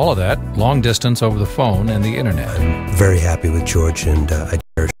 And he did all of that, long distance over the phone and the internet. I'm very happy with George, and I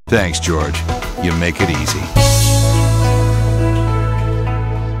cherish. Thanks, George. You make it easy.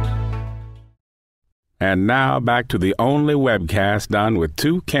 And now back to the only webcast done with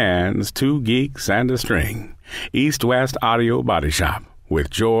 2 cans, 2 geeks, and a string. East-West Audio Body Shop, with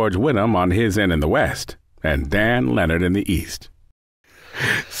George Whittam on his end in the West, and Dan Leonard in the East.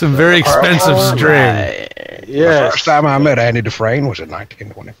 Some very expensive string. Right. Yes. The first time I met Andy Dufresne was in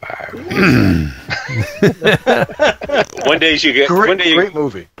 1925. One day you get great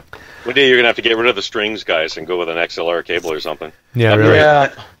movie. One day you're gonna have to get rid of the strings, guys, and go with an XLR cable or something. Yeah, really.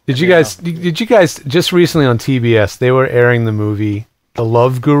 Yeah. Did you guys just recently on TBS they were airing the movie The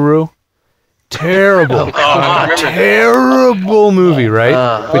Love Guru? Terrible, terrible movie, right?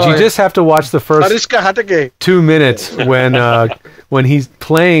 But you just have to watch the first 2 minutes when he's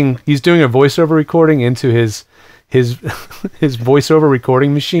playing. He's doing a voiceover recording into his voiceover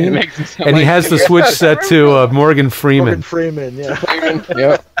recording machine, and he has the switch set to Morgan Freeman. Freeman, yeah.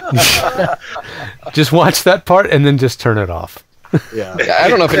 Yep. Just watch that part and then just turn it off. Yeah. I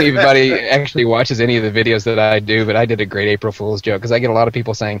don't know if anybody actually watches any of the videos that I do, but I did a great April Fool's joke because I get a lot of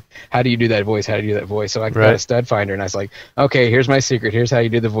people saying, "How do you do that voice? How do you do that voice?" So I got a stud finder, and I was like, "Okay, here's my secret. Here's how you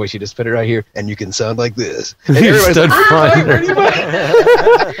do the voice. You just put it right here, and you can sound like this." And everybody's Stud like, finder.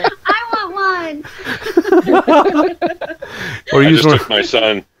 I want one.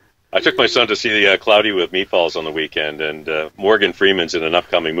 I took my son to see the Cloudy with Meatballs on the weekend, and Morgan Freeman's in an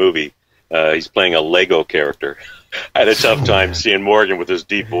upcoming movie. He's playing a Lego character. I had a tough time seeing Morgan with his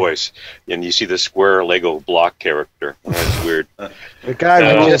deep voice, and you see the square Lego block character. That's weird. The guy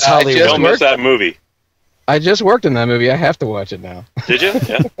don't miss that movie. I just worked in that movie. I have to watch it now. Did you?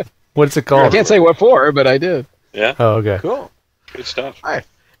 Yeah. What's it called? I can't say what for, but I did. Yeah. Oh, okay. Cool. Good stuff. All right.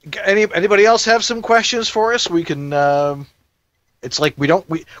 Anybody else have some questions for us? We can. It's like we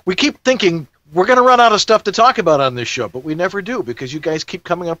keep thinking we're going to run out of stuff to talk about on this show, but we never do because you guys keep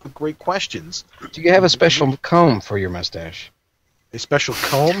coming up with great questions. Do you have a special comb for your mustache? A special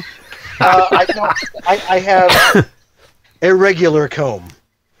comb? I have a regular comb.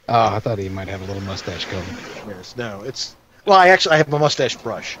 Oh, I thought he might have a little mustache comb. Yes, no, it's... Well, I have a mustache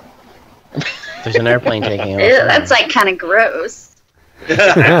brush. There's an airplane taking off. Ew, that's like kind of gross.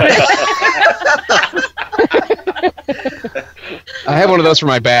 I have one of those for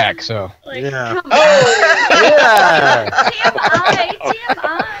my back, so. Like, yeah. Come on. Yeah.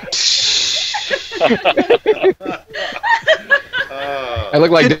 TMI. I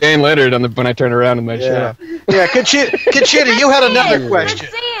look like Dan Leonard when I turn around in my shirt. Yeah, Conchita, you had another question.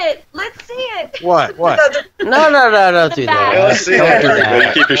 Let's see it. What? No, don't do that. Let's see Don't do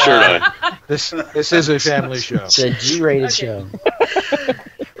that. Keep your shirt on. This is a family show. It's a G-rated show.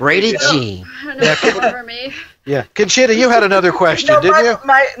 Rated G. For me. Yeah, Conchita, you had another question, didn't you?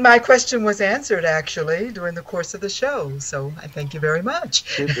 My question was answered, actually, during the course of the show, so I thank you very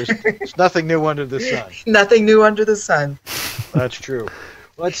much. There's nothing new under the sun. Nothing new under the sun. That's true.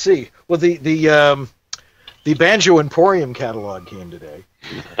 Let's see. Well, the Banjo Emporium catalog came today.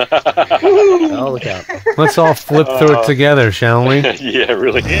 Oh, look out. Let's all flip through it together, shall we? Yeah,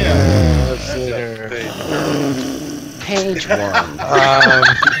 really. Yeah. Let's see here. Page 1.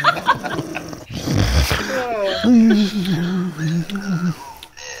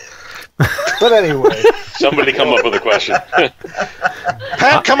 But anyway. Somebody come up with a question.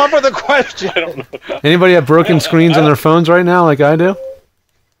 Pat, come up with a question. I don't know. Anybody have broken screens on their phones right now like I do?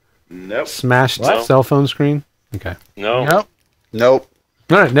 Nope. Smashed cell phone screen? Okay. No. Nope.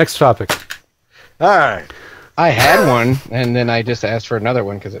 All right, next topic. All right. I had one, and then I just asked for another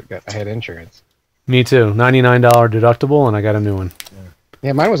one because I had insurance. Me too. $99 deductible, and I got a new one.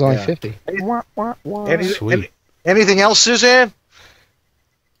 Yeah, mine was only $50. Sweet. Anything else, Suzanne?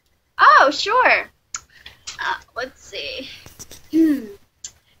 Oh, sure. Let's see.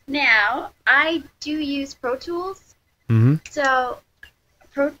 Now, I do use Pro Tools. Mm-hmm. So,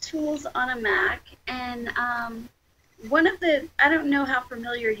 Pro Tools on a Mac, and one of the, I don't know how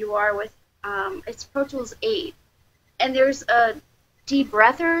familiar you are with, it's Pro Tools 8, and there's a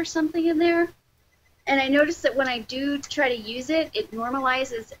debreather or something in there, and I noticed that when I do try to use it, it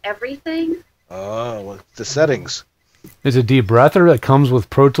normalizes everything. Oh, well, the settings. Is it debreather that comes with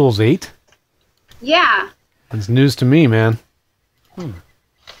Pro Tools 8? Yeah. It's news to me, man.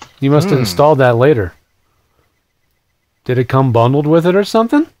 You must have installed that later. Did it come bundled with it or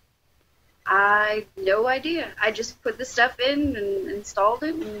something? I no idea. I just put the stuff in and installed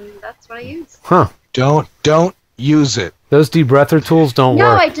it, and that's what I use. Huh. Don't use it. Those debreather tools don't No,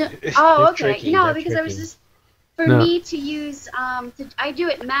 work. I don't. Oh, okay. tricky, No, they're because I was tricky. just for No. me to use. I do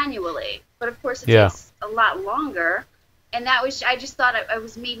it manually, but of course it Yeah. takes a lot longer. And that was. I just thought I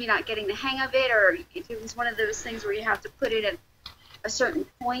was maybe not getting the hang of it, or it was one of those things where you have to put it at a certain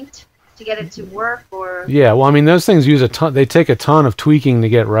point to get it to work, or. Yeah, well, I mean, those things use a ton. They take a ton of tweaking to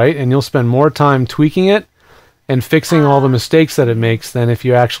get right, and you'll spend more time tweaking it and fixing all the mistakes that it makes than if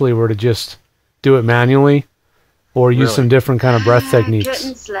you actually were to just do it manually or use some different kind of breath techniques. Cut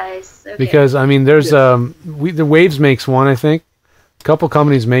and slice. Okay. Because I mean, there's the Waves makes one, I think. A couple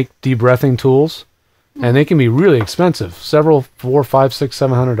companies make debreathing tools, and they can be really expensive, several $400, $500,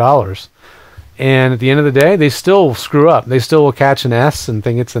 $600, $700. And at the end of the day, they still screw up. They still will catch an S and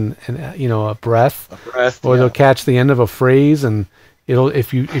think it's a breath. Or they'll catch the end of a phrase, and it'll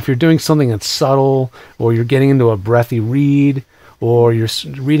if you're doing something that's subtle, or you're getting into a breathy read, or you're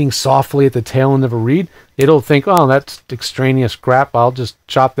reading softly at the tail end of a read, it'll think, oh, that's extraneous crap. I'll just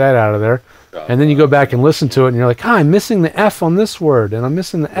chop that out of there. And then you go back and listen to it, and you're like, I'm missing the F on this word, and I'm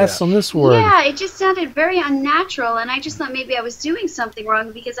missing the S on this word. Yeah, it just sounded very unnatural, and I just thought maybe I was doing something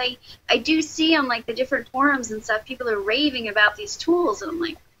wrong, because I do see on like the different forums and stuff, people are raving about these tools, and I'm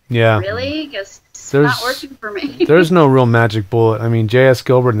like, really? Because it's not working for me. There's no real magic bullet. I mean, J.S.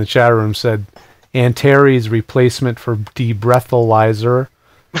 Gilbert in the chat room said Antares replacement for debreathalyzer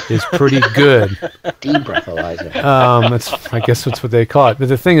is pretty good. Debreathalyzer. I guess that's what they call it. But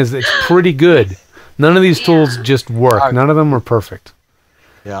the thing is, it's pretty good. None of these tools just work. None of them are perfect.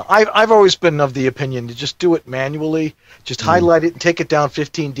 Yeah, I've always been of the opinion to just do it manually. Just highlight it and take it down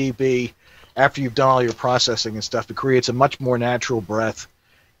 15 dB after you've done all your processing and stuff. It creates a much more natural breath,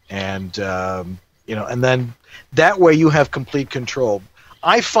 and and then that way you have complete control.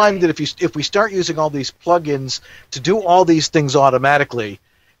 I find that if we start using all these plugins to do all these things automatically,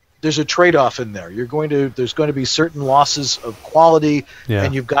 there's a trade-off in there. There's going to be certain losses of quality,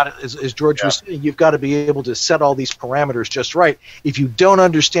 and you've got to, as George was saying, you've got to be able to set all these parameters just right. If you don't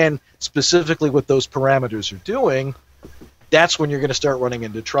understand specifically what those parameters are doing, that's when you're going to start running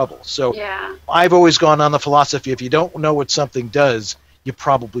into trouble. So I've always gone on the philosophy: if you don't know what something does, you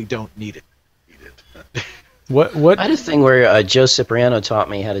probably don't need it. What? I had a thing where Joe Cipriano taught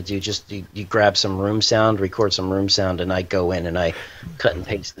me how to do you grab some room sound, record some room sound, and I go in and I cut and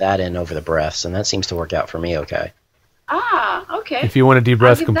paste that in over the breaths, and that seems to work out for me okay. Ah, okay. If you want to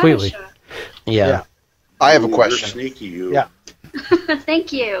de-breath completely. Yeah. I have a question. Sneaky, you. Yeah.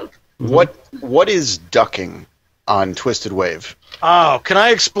 Thank you. What is ducking on Twisted Wave? Oh, can I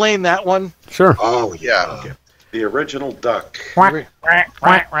explain that one? Sure. Oh, yeah. Okay. The original duck. Affleck!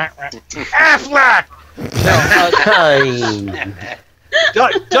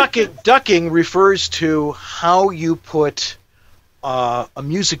 Ducking refers to how you put a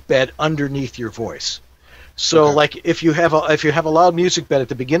music bed underneath your voice. So, like if you have a loud music bed at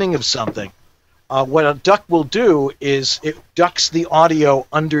the beginning of something, what a duck will do is it ducks the audio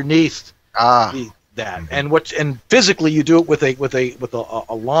underneath that, and physically you do it with a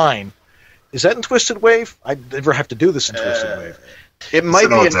line. Is that in Twisted Wave? I never have to do this in Twisted Wave. It might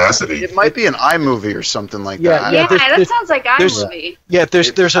be an iMovie or something like that. Yeah, that sounds like iMovie. Yeah,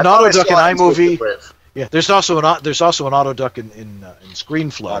 there's an auto duck in iMovie. Yeah, there's also an auto duck in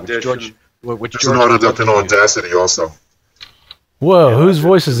ScreenFlow. There's an auto duck in Audacity also. Whoa, whose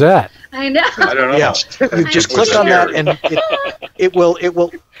voice is that? I know. I don't know. Yeah, just click on that and it will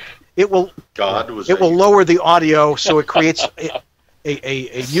lower the audio, so it creates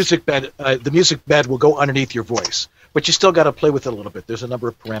a music bed. The music bed will go underneath your voice. But you still got to play with it a little bit. There's a number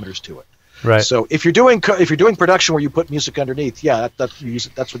of parameters to it. Right. So if you're doing production where you put music underneath, that's what you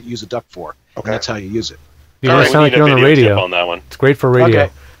use a duck for. Okay. And that's how you use it. You want to sound like you're on the radio. On that one. It's great for radio.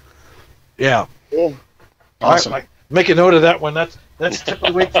 Okay. Yeah. Cool. Awesome. Right, make a note of that one. That's tip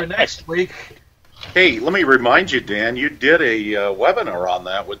of the week for next week. Hey, let me remind you, Dan, you did a webinar on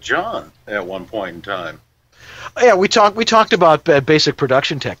that with John at one point in time. Yeah, we talked about basic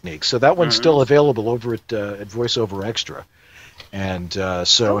production techniques, so that one's still available over at VoiceOver Extra, and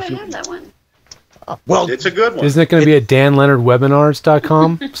so if you have that one, well, it's a good one. Isn't it going to be at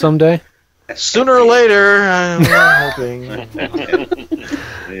danleonardwebinars.com someday? Sooner or later, I'm hoping.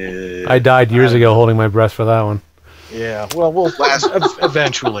 I died years ago holding my breath for that one. Yeah, well, we'll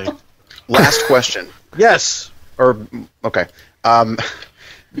eventually. Last question. Yes. Okay.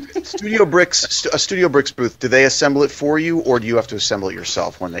 Studio Bricks booth. Do they assemble it for you, or do you have to assemble it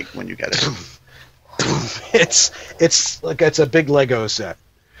yourself when you get it? It's like it's a big Lego set.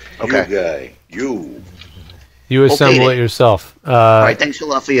 Okay. You assemble it yourself. All right. Thanks a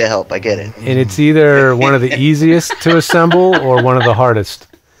lot for your help. I get it. And it's either one of the easiest to assemble or one of the hardest.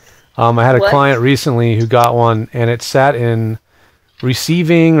 I had a client recently who got one, and it sat in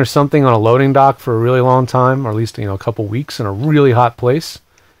receiving or something on a loading dock for a really long time, or at least a couple weeks in a really hot place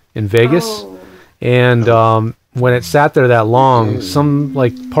in Vegas. And when it sat there that long, some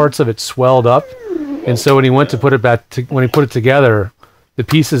parts of it swelled up, and so when he went to put it when he put it together, the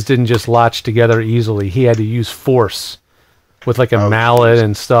pieces didn't just latch together easily. He had to use force with a mallet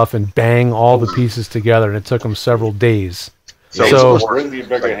and stuff and bang all the pieces together, and it took him several days. So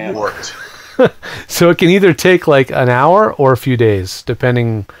it worked. So it can either take an hour or a few days,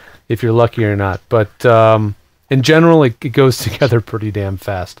 depending if you're lucky or not. But in general, it goes together pretty damn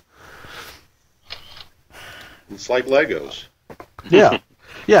fast. It's like Legos. Yeah,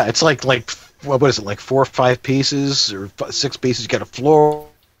 yeah. It's like what is it? 4 or 5 pieces or 6 pieces. You got a floor.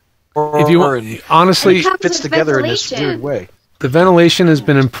 If you want, honestly, it fits together in this weird way. The ventilation has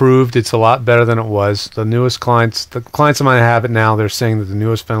been improved. It's a lot better than it was. The clients of mine have it now. They're saying that the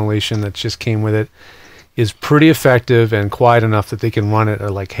newest ventilation that just came with it is pretty effective and quiet enough that they can run it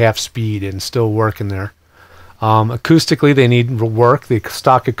at like half speed and still work in there. Acoustically, they need work. The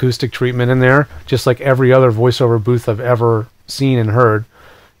stock acoustic treatment in there, just like every other voiceover booth I've ever seen and heard,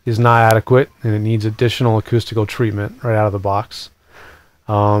 is not adequate, and it needs additional acoustical treatment right out of the box.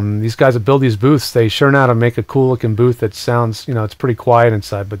 These guys that build these booths, they sure know how to make a cool looking booth that sounds, it's pretty quiet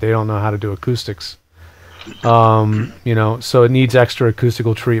inside, but they don't know how to do acoustics. So it needs extra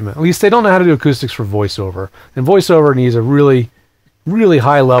acoustical treatment. At least they don't know how to do acoustics for voiceover. And voiceover needs a really, really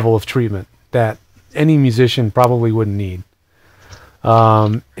high level of treatment that any musician probably wouldn't need.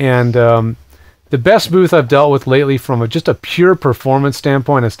 The best booth I've dealt with lately from just a pure performance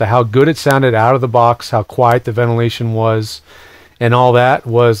standpoint as to how good it sounded out of the box, how quiet the ventilation was, and all that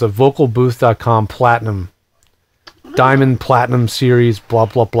was a vocalbooth.com platinum, diamond platinum series, blah,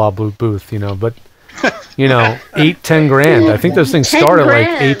 blah, blah, booth, but, $8-10 grand. I think those things start at like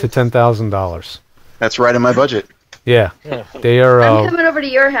 $8,000 to $10,000. That's right in my budget. Yeah. They are. I'm coming over to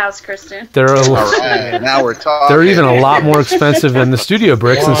your house, Kristen. They're all right, now we're talking. They're even a lot more expensive than the Studio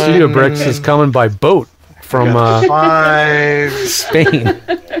Bricks, and Studio Bricks is coming by boat from Spain.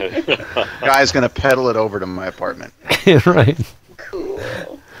 Guy's gonna pedal it over to my apartment. Right. Cool.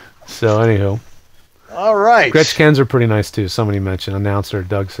 So anywho. All right. Gretsch Kens are pretty nice too. Somebody mentioned, announcer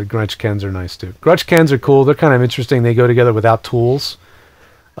Doug said Gretsch Kens are nice too. Gretsch Kens are cool. They're kind of interesting. They go together without tools.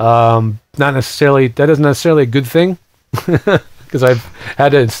 Not necessarily, that isn't necessarily a good thing because I've had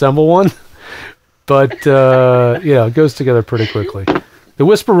to assemble one, but it goes together pretty quickly. The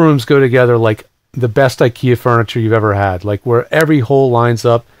Whisper Rooms go together like the best IKEA furniture you've ever had, like where every hole lines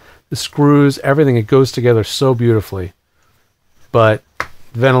up, the screws, everything, it goes together so beautifully. But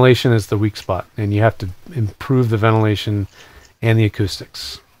ventilation is the weak spot, and you have to improve the ventilation and the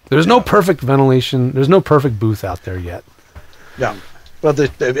acoustics. There's no perfect ventilation, there's no perfect booth out there yet. Yeah. Well,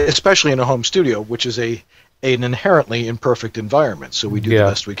 especially in a home studio, which is an inherently imperfect environment, so we do the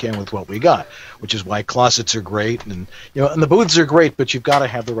best we can with what we got, which is why closets are great, and and the booths are great, but you've got to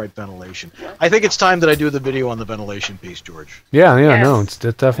have the right ventilation. I think it's time that I do the video on the ventilation piece, George. Yeah, no, it's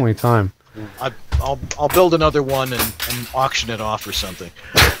definitely time. I'll build another one and auction it off or something.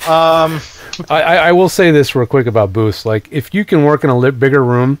 I will say this real quick about booths. Like, if you can work in a bigger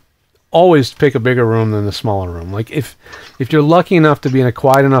room, always pick a bigger room than the smaller room. Like, if you're lucky enough to be in a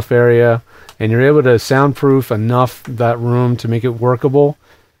quiet enough area and you're able to soundproof enough that room to make it workable,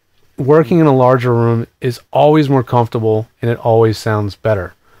 working in a larger room is always more comfortable and it always sounds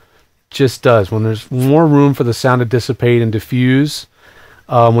better. Just does. When there's more room for the sound to dissipate and diffuse,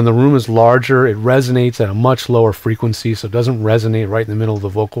 when the room is larger, it resonates at a much lower frequency, so it doesn't resonate right in the middle of the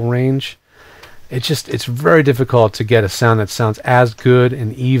vocal range. It's very difficult to get a sound that sounds as good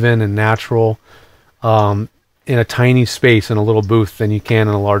and even and natural in a tiny space in a little booth than you can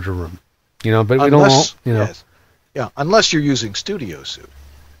in a larger room. But we don't all, Yes. Yeah, unless you're using Studio Suite.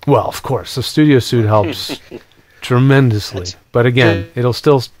 Well, of course, the Studio Suite helps tremendously. But again,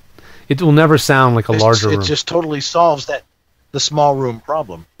 it will never sound like a larger room. It just totally solves the small room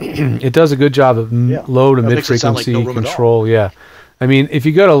problem. It does a good job of low to mid frequency control. Yeah. I mean, if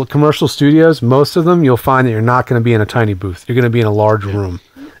you go to commercial studios, most of them, you'll find that you're not going to be in a tiny booth. You're going to be in a large room,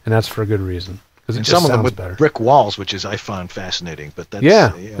 and that's for a good reason. Because it just some of them sounds with better. brick walls, which I find fascinating. But that's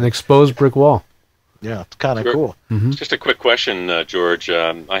an exposed brick wall. Yeah, it's kind of cool. Mm-hmm. Just a quick question, George.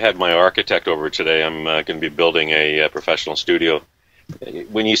 I had my architect over today. I'm going to be building a professional studio.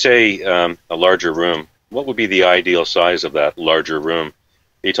 When you say a larger room, what would be the ideal size of that larger room?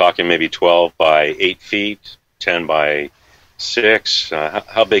 Are you talking maybe 12 by 8 feet, 10 by 6?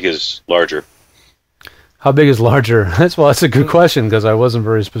 How big is larger? How big is larger? That's a good question because I wasn't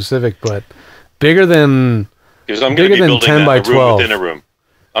very specific, but bigger than because I'm going to be building 10 by a room 12 within a room.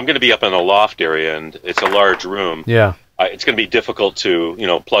 I'm going to be up in a loft area, and it's a large room. Yeah, it's going to be difficult to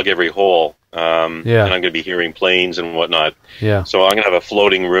plug every hole. And I'm going to be hearing planes and whatnot. Yeah. So I'm going to have a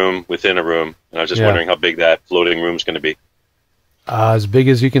floating room within a room, and I was just wondering how big that floating room is going to be. As big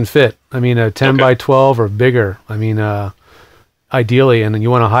as you can fit. I mean, a 10 by 12 or bigger. I mean, ideally, and you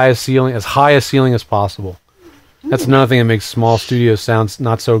want as high a ceiling as possible. That's another thing that makes small studios sound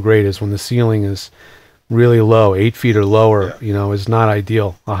not so great is when the ceiling is really low, 8 feet or lower. Is not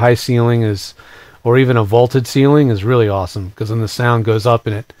ideal. A high ceiling or even a vaulted ceiling is really awesome because then the sound goes up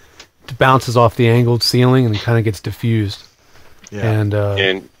and it bounces off the angled ceiling and kind of gets diffused. Yeah.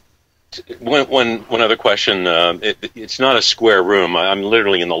 And one other question. It's not a square room. I'm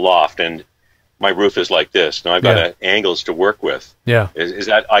literally in the loft, and my roof is like this. Now I've got angles to work with. Yeah. Is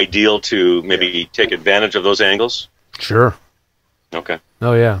that ideal to maybe take advantage of those angles? Sure. Okay.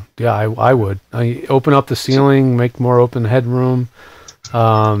 Oh yeah, yeah. I would. I open up the ceiling, make more open headroom.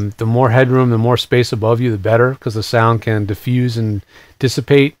 The more headroom, the more space above you, the better, because the sound can diffuse and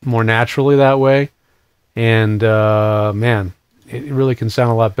dissipate more naturally that way. And man, it really can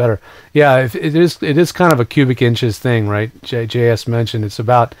sound a lot better. Yeah, it is kind of a cubic inches thing, right? JS mentioned it's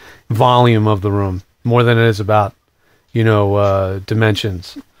about volume of the room more than it is about,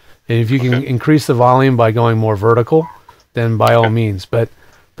 dimensions. And if you can increase the volume by going more vertical, then by all means. But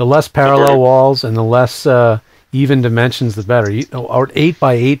the less parallel walls and the less even dimensions, the better. Our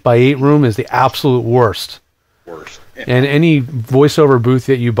 8x8x8 room is the absolute worst. Yeah. And any voiceover booth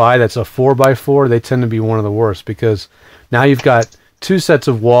that you buy that's a 4x4, they tend to be one of the worst, because now you've got two sets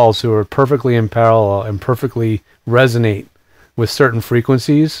of walls who are perfectly in parallel and perfectly resonate with certain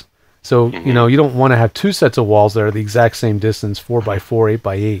frequencies. So, you don't want to have two sets of walls that are the exact same distance, 4x4,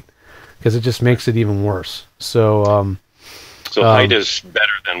 8x8, because it just makes it even worse. So, height is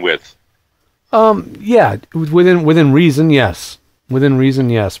better than width. Yeah, within reason, yes. Within reason,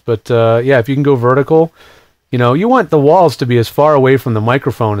 yes. But yeah, if you can go vertical, you want the walls to be as far away from the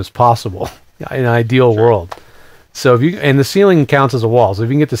microphone as possible in an ideal world. So and the ceiling counts as a wall. So if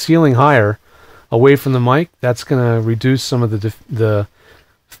you can get the ceiling higher, away from the mic, that's going to reduce some of the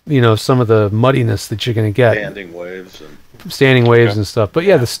some of the muddiness that you're going to get. Standing waves and stuff. But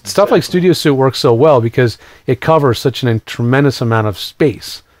yeah, the stuff like Studio Suite works so well because it covers such a tremendous amount of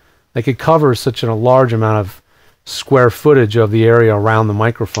space. Like it covers such a large amount of square footage of the area around the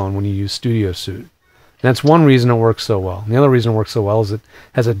microphone when you use Studio Suite. And that's one reason it works so well. And the other reason it works so well is it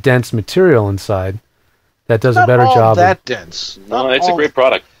has a dense material inside that does a better job. Not that dense. No, it's a great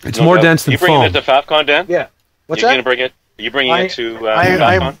product. It's more dense than foam. You bringing it to FAFCON, Dan? Yeah. What's you that? Gonna bring it? Are you bringing it to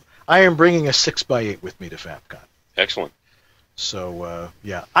FAFCON? I am bringing a 6x8 with me to FAFCON. Excellent. So,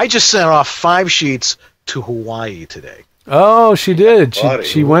 yeah. I just sent off 5 sheets to Hawaii today. Oh, she did.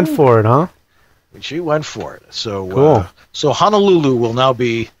 She went for it, huh? She went for it. So, cool. So Honolulu will now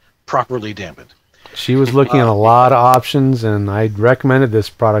be properly dampened. She was looking at a lot of options, and I recommended this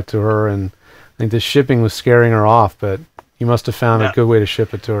product to her, and I think the shipping was scaring her off, but you must have found a good way to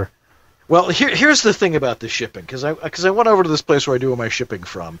ship it to her. Well, here's the thing about the shipping, because I went over to this place where I do all my shipping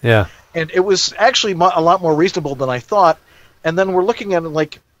from. Yeah. And it was actually a lot more reasonable than I thought. And then we're looking at it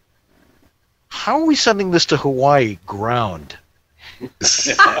like, how are we sending this to Hawaii ground?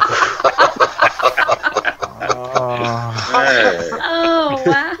 Oh,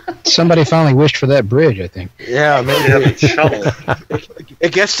 wow. Somebody finally wished for that bridge, I think. Yeah, maybe.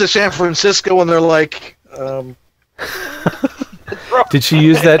 It gets to San Francisco and they're like, did she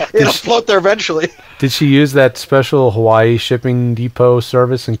use that? It'll float there eventually. Did she use that special Hawaii shipping depot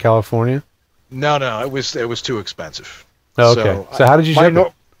service in California? No, it was too expensive. Oh, okay. So how did you ship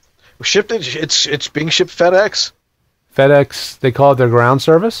it? Shipped it. It's being shipped FedEx. FedEx, they call it their ground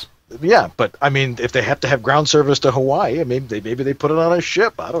service? Yeah, but I mean, if they have to have ground service to Hawaii, maybe they put it on a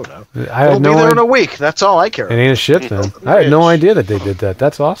ship. I don't know. It'll be there in a week. That's all I care about. It ain't a ship then. I had no idea that they did that.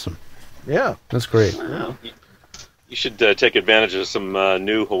 That's awesome. Yeah, that's great. Wow. You should take advantage of some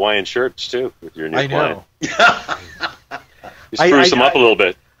new Hawaiian shirts too with your new client. You spruce them up a little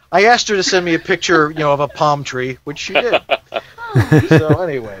bit. I asked her to send me a picture, of a palm tree, which she did. So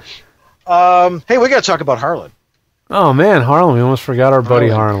anyway, hey, we got to talk about Harlan. Oh man, Harlan! We almost forgot our buddy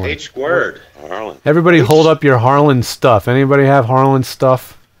Harlan. H-squared. Harlan. Everybody, hold up your Harlan stuff. Anybody have Harlan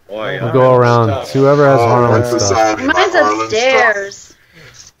stuff? Boy, we'll go around. Whoever has Harlan stuff. Mine's upstairs.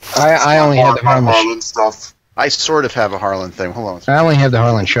 I only have the Harlan stuff. I sort of have a Harlan thing. Hold on. I only have the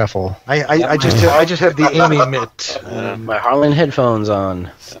Harlan shuffle. I just have the Amy mitt. My Harlan headphones on.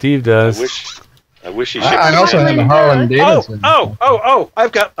 Steve does. I wish he. I also have a Harlan Davidson. Oh!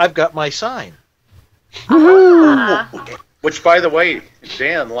 I've got my sign. Which, by the way,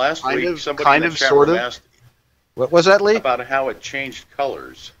 Dan, last week somebody in the chat room asked. What was that, Lee? About how it changed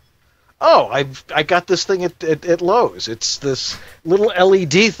colors. Oh, I got this thing at Lowe's. It's this little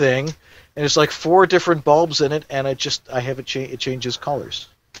LED thing, and it's like 4 different bulbs in it, and it changes colors.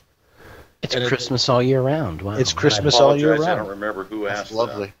 It's Christmas all year round. Wow. It's Christmas all year round. I don't remember who asked. That's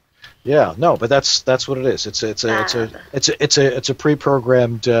lovely. Yeah, no, but that's what it is. It's a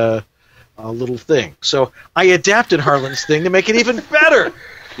pre-programmed little thing. So I adapted Harlan's thing to make it even better.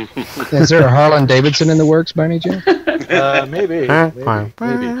 Is there a Harlan Davidson in the works by any chance? Maybe.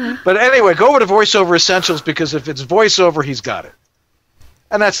 But anyway, go over to VoiceOver Essentials, because if it's VoiceOver, he's got it.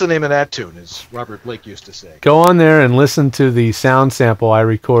 And that's the name of that tune, as Robert Blake used to say. Go on there and listen to the sound sample I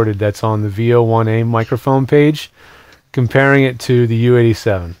recorded that's on the VO1A microphone page, comparing it to the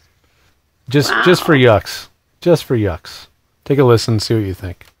U87. Just for yucks. Just for yucks. Take a listen and see what you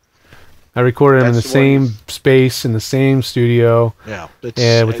think. I recorded them in the same space, in the same studio. Yeah.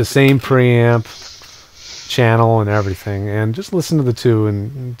 And with the same preamp channel and everything. And just listen to the two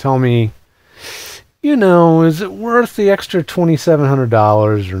and tell me, you know, is it worth the extra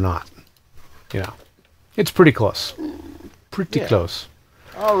 $2,700 or not? You know, it's pretty close. Pretty close.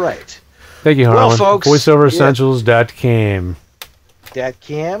 All right. Thank you, Harlan. Well, folks. VoiceOverEssentials.com.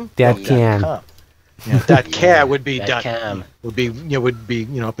 .cam? .cam. Yeah, .ca would be .cam. Would be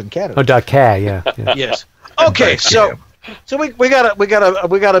up in Canada. Oh, .ca, yeah. Yes. Okay, so we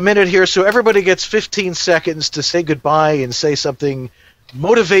got a minute here, so everybody gets 15 seconds to say goodbye and say something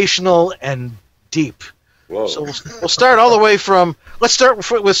motivational and deep. Whoa. So we'll start all the way from. Let's start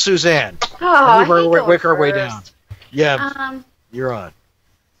with Suzanne. Work our way down. Yeah, you're on.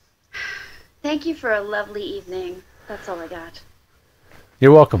 Thank you for a lovely evening. That's all I got.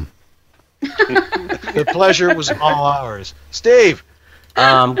 You're welcome. The pleasure was all ours. Steve.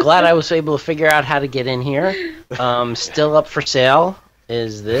 Glad I was able to figure out how to get in here. Still up for sale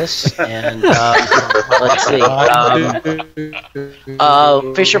is this, and let's see.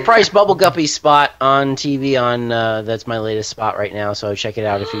 Fisher Price Bubble Guppy spot on TV on that's my latest spot right now. So check it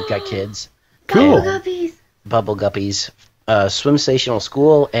out if you've got kids. Cool. Bubble Guppies. Swim Stational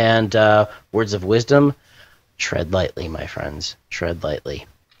School and Words of Wisdom. Tread lightly, my friends. Tread lightly.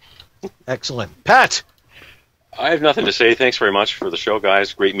 Excellent. Pat. I have nothing to say. Thanks very much for the show,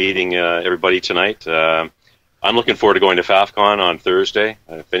 guys. Great meeting everybody tonight. I'm looking forward to going to FAFCon on Thursday.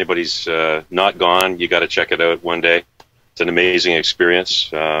 If anybody's not gone, you got to check it out one day. It's an amazing experience.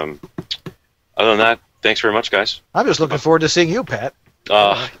 Other than that, thanks very much, guys. I'm just looking forward to seeing you, Pat.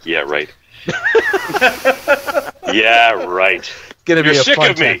 Yeah, right. Yeah, right. It's gonna be You're a sick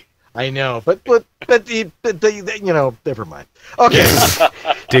fun of me. time. I know, but you know, never mind. Okay.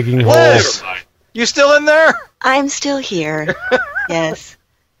 Digging Liz, holes. you still in there? I'm still here. Yes.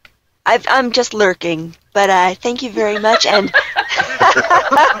 I'm just lurking, but thank you very much, and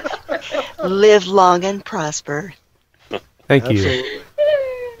live long and prosper. Thank you. Absolutely.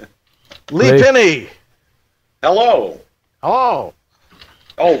 Lee Pinney. Hello. Oh.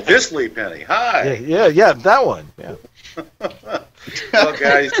 Oh, this Lee Pinney. Hi. Yeah, that one. Yeah. Well,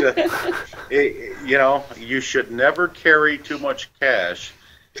 guys, you know, you should never carry too much cash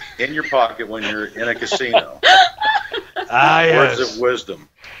in your pocket when you're in a casino. Yes. Words of wisdom.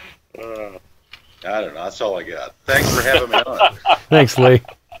 I don't know. That's all I got. Thanks for having me on. Thanks, Lee.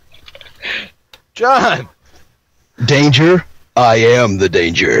 John. Danger. I am the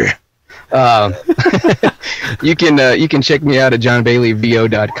danger. You can check me out at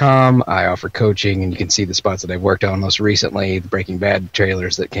jonbaileyvo.com. I offer coaching, and you can see the spots that I've worked on most recently, the Breaking Bad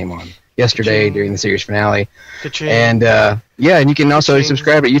trailers that came on yesterday during the series finale. Ka-ching. And and you can also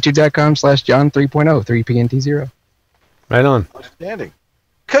subscribe at youtube.com/John3.0, 3PNT0. Right on. Outstanding.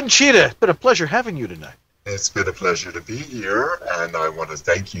 Conchita, it's been a pleasure having you tonight. It's been a pleasure to be here, and I want to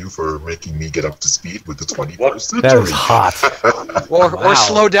thank you for making me get up to speed with the 21st century. That was hot. Or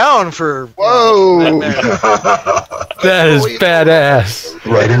slow down for... Whoa! That is badass.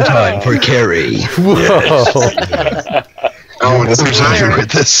 Right in time for Carrie. Whoa. Oh, it's a pleasure with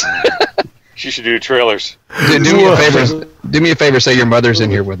this. She should do trailers. Do me a favor. Do me a favor. Say your mother's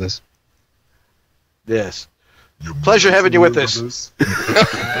in here with us. Yes. Pleasure having you with us.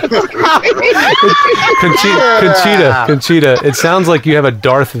 Conchita, it sounds like you have a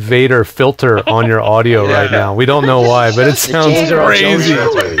Darth Vader filter on your audio right now. We don't know why, but it sounds crazy.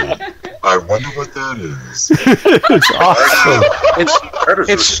 I wonder what that is. It's awesome. That is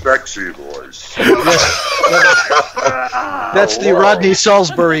a sexy voice. That's the Rodney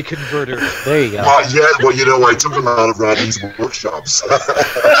Salisbury converter. There you go. Well, you know, I took a lot of Rodney's workshops.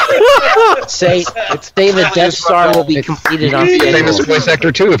 Say the Death Star will be completed on schedule. Famous voice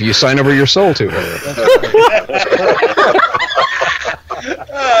actor too, if you sign over your soul to her.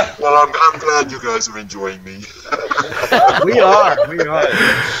 Well, I'm glad you guys are enjoying me. We are.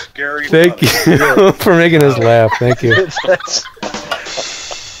 Scary. Thank you for making us laugh. Thank you.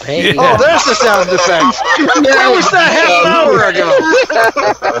 Hey, Oh, there's the sound effect. Where was that half an hour ago?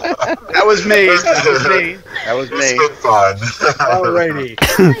 That was me. That was me. It's been fun. Alrighty.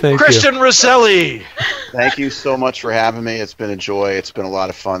 Thank Christian Roselli. Thank you so much for having me. It's been a joy. It's been a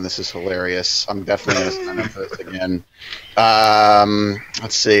lot of fun. This is hilarious. I'm definitely going to sign up for this again.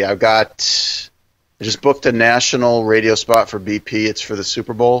 Let's see. I just booked a national radio spot for BP. It's for the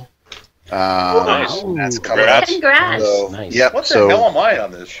Super Bowl. Nice. That's coming up. Congrats. So, Nice. Yep. What the hell am I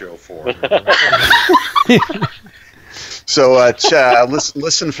on this show for? So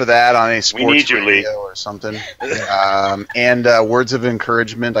listen for that on a sports need you, radio Lee. or something. And words of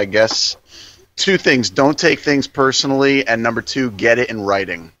encouragement, I guess. 2 things: don't take things personally, and number 2, get it in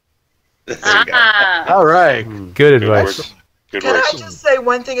writing. All right. Good advice. Good Can work. I just say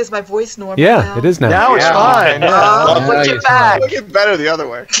one thing? Is my voice normal Yeah, now? it is now. Now it's fine. Oh, look at back. Looking better the other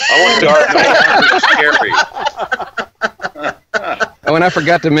way. I want dark. Scary. Oh, and I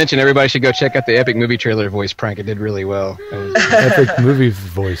forgot to mention, everybody should go check out the Epic movie trailer voice prank. It did really well. Epic movie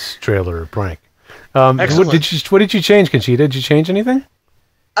voice trailer prank. Excellent. What did you change, Conchita? Did you change anything?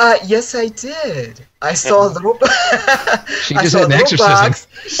 Yes, I did. I saw a little. She just had an exorcism. Box.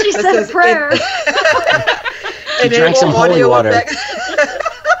 She said a prayer. She drank some holy water.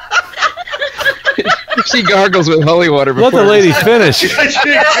 She gargles with holy water before. Let the lady finish.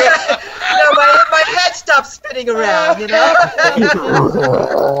 No, my head stopped spinning around, you know?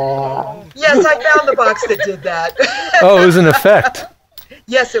 Yes, I found the box that did that. Oh, it was an effect.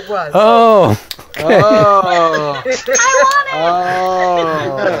 Yes, it was. Oh. Okay. Oh. I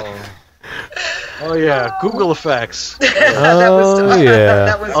want it. Oh yeah, Google effects. Oh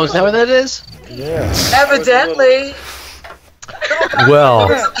yeah. Oh, is that what that is? Yeah. Evidently. Well.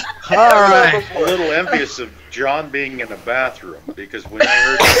 All right. A little envious of John being in a bathroom because when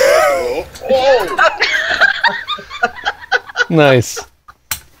I heard Nice.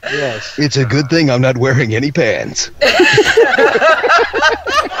 Yes. It's a good thing I'm not wearing any pants.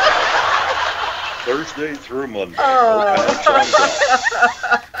 Thursday through Monday.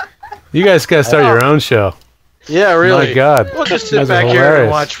 You guys gotta start your own show. Yeah, really. My God. We'll just You sit guys are back here and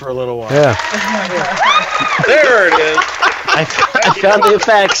hilarious. watch for a little while. Yeah. There it is. I found the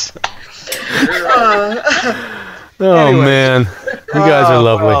effects. Oh Anyway. man, you guys are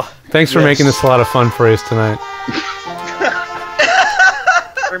lovely. well, Thanks for yes. making this a lot of fun for us tonight.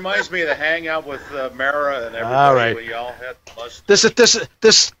 Reminds me of the hangout with Mara and everybody. All right. We all had must. This.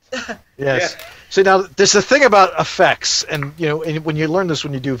 Yes. See, now there's the thing about effects, and and when you learn this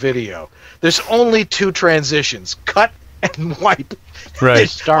when you do video, there's only two transitions: cut and wipe.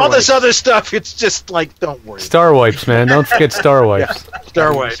 Right. All this other stuff, it's just like, don't worry. Star wipes, man. Don't forget star wipes. Yeah,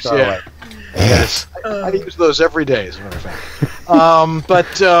 star wipes. Star Yeah. wipe. Yes. I use those every day, as a matter of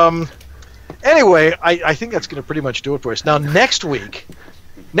fact. Anyway, I think that's going to pretty much do it for us. Now, next week,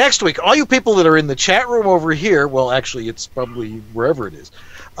 all you people that are in the chat room over here, well, actually, it's probably wherever it is.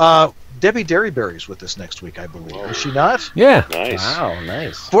 Debbie Derryberry's with us next week, I believe. Is she not? Yeah. Nice. Wow,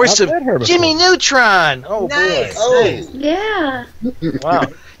 nice. Voice I've of met her before. Jimmy Neutron. Oh, Nice. boy. Oh. Yeah. Wow.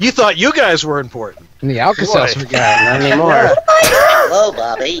 You thought you guys were important. And the Alka-Seltzer guy. Not anymore. Hello,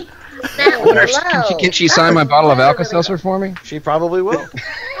 Bobby. Can she sign my bottle of Alka-Seltzer for me? She probably will.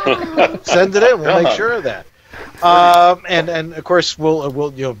 Send it in. We'll make sure of that. And of course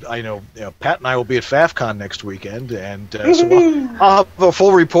we'll I know Pat and I will be at FAFCon next weekend, and so I'll have a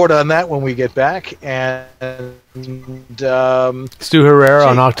full report on that when we get back. And Stu Herrera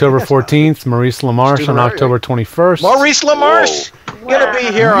on October 14th, Maurice LaMarche on October 21st. Maurice LaMarche gonna be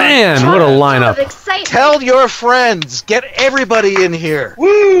here. Man, what a lineup! Tell your friends, get everybody in here.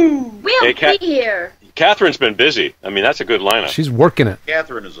 We'll Hey, Kat- be here. Catherine's been busy. I mean, that's a good lineup. She's working it.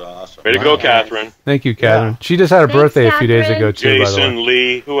 Catherine is awesome. Way to go, Catherine. Thank you, Catherine. She just had her Thanks, birthday a few days Catherine. ago too, by the way. Jason,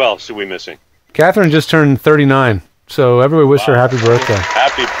 Lee. Who else are we missing? Catherine just turned 39, so everybody wish her happy birthday.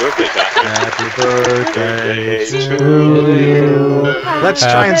 Happy birthday, Catherine. Happy birthday to you. Let's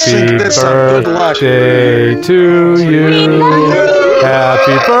try and sing this up. Good luck. Birthday to you.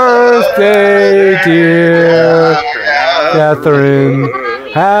 Happy birthday, dear Catherine.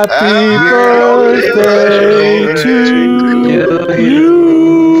 Happy birthday to you.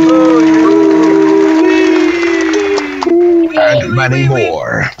 And many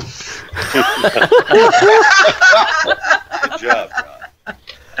more. Good job, John.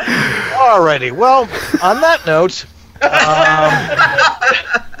 Alrighty. Well, on that note,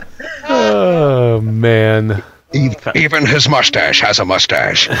 Oh man. Even his mustache has a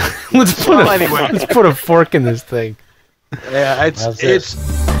mustache. Let's Well, put a fork in this thing. yeah, it's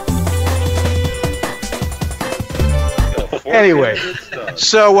anyway.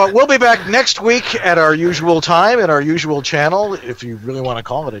 So we'll be back next week at our usual time at our usual channel, if you really want to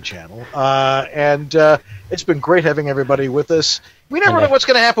call it a channel. And it's been great having everybody with us. We never know what's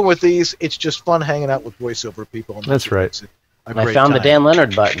going to happen with these. It's just fun hanging out with voiceover people. And That's right. I found the Dan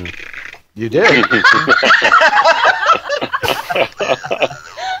Leonard button. You did.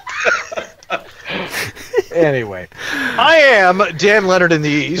 Anyway, I am Dan Leonard in the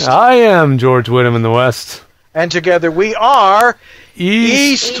East. I am George Whittam in the West. And together we are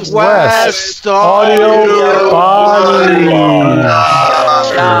East-West Audio Body.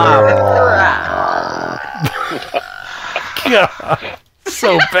 God,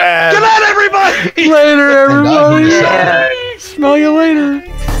 so bad. Good night, everybody. Later, everybody. Smell you later.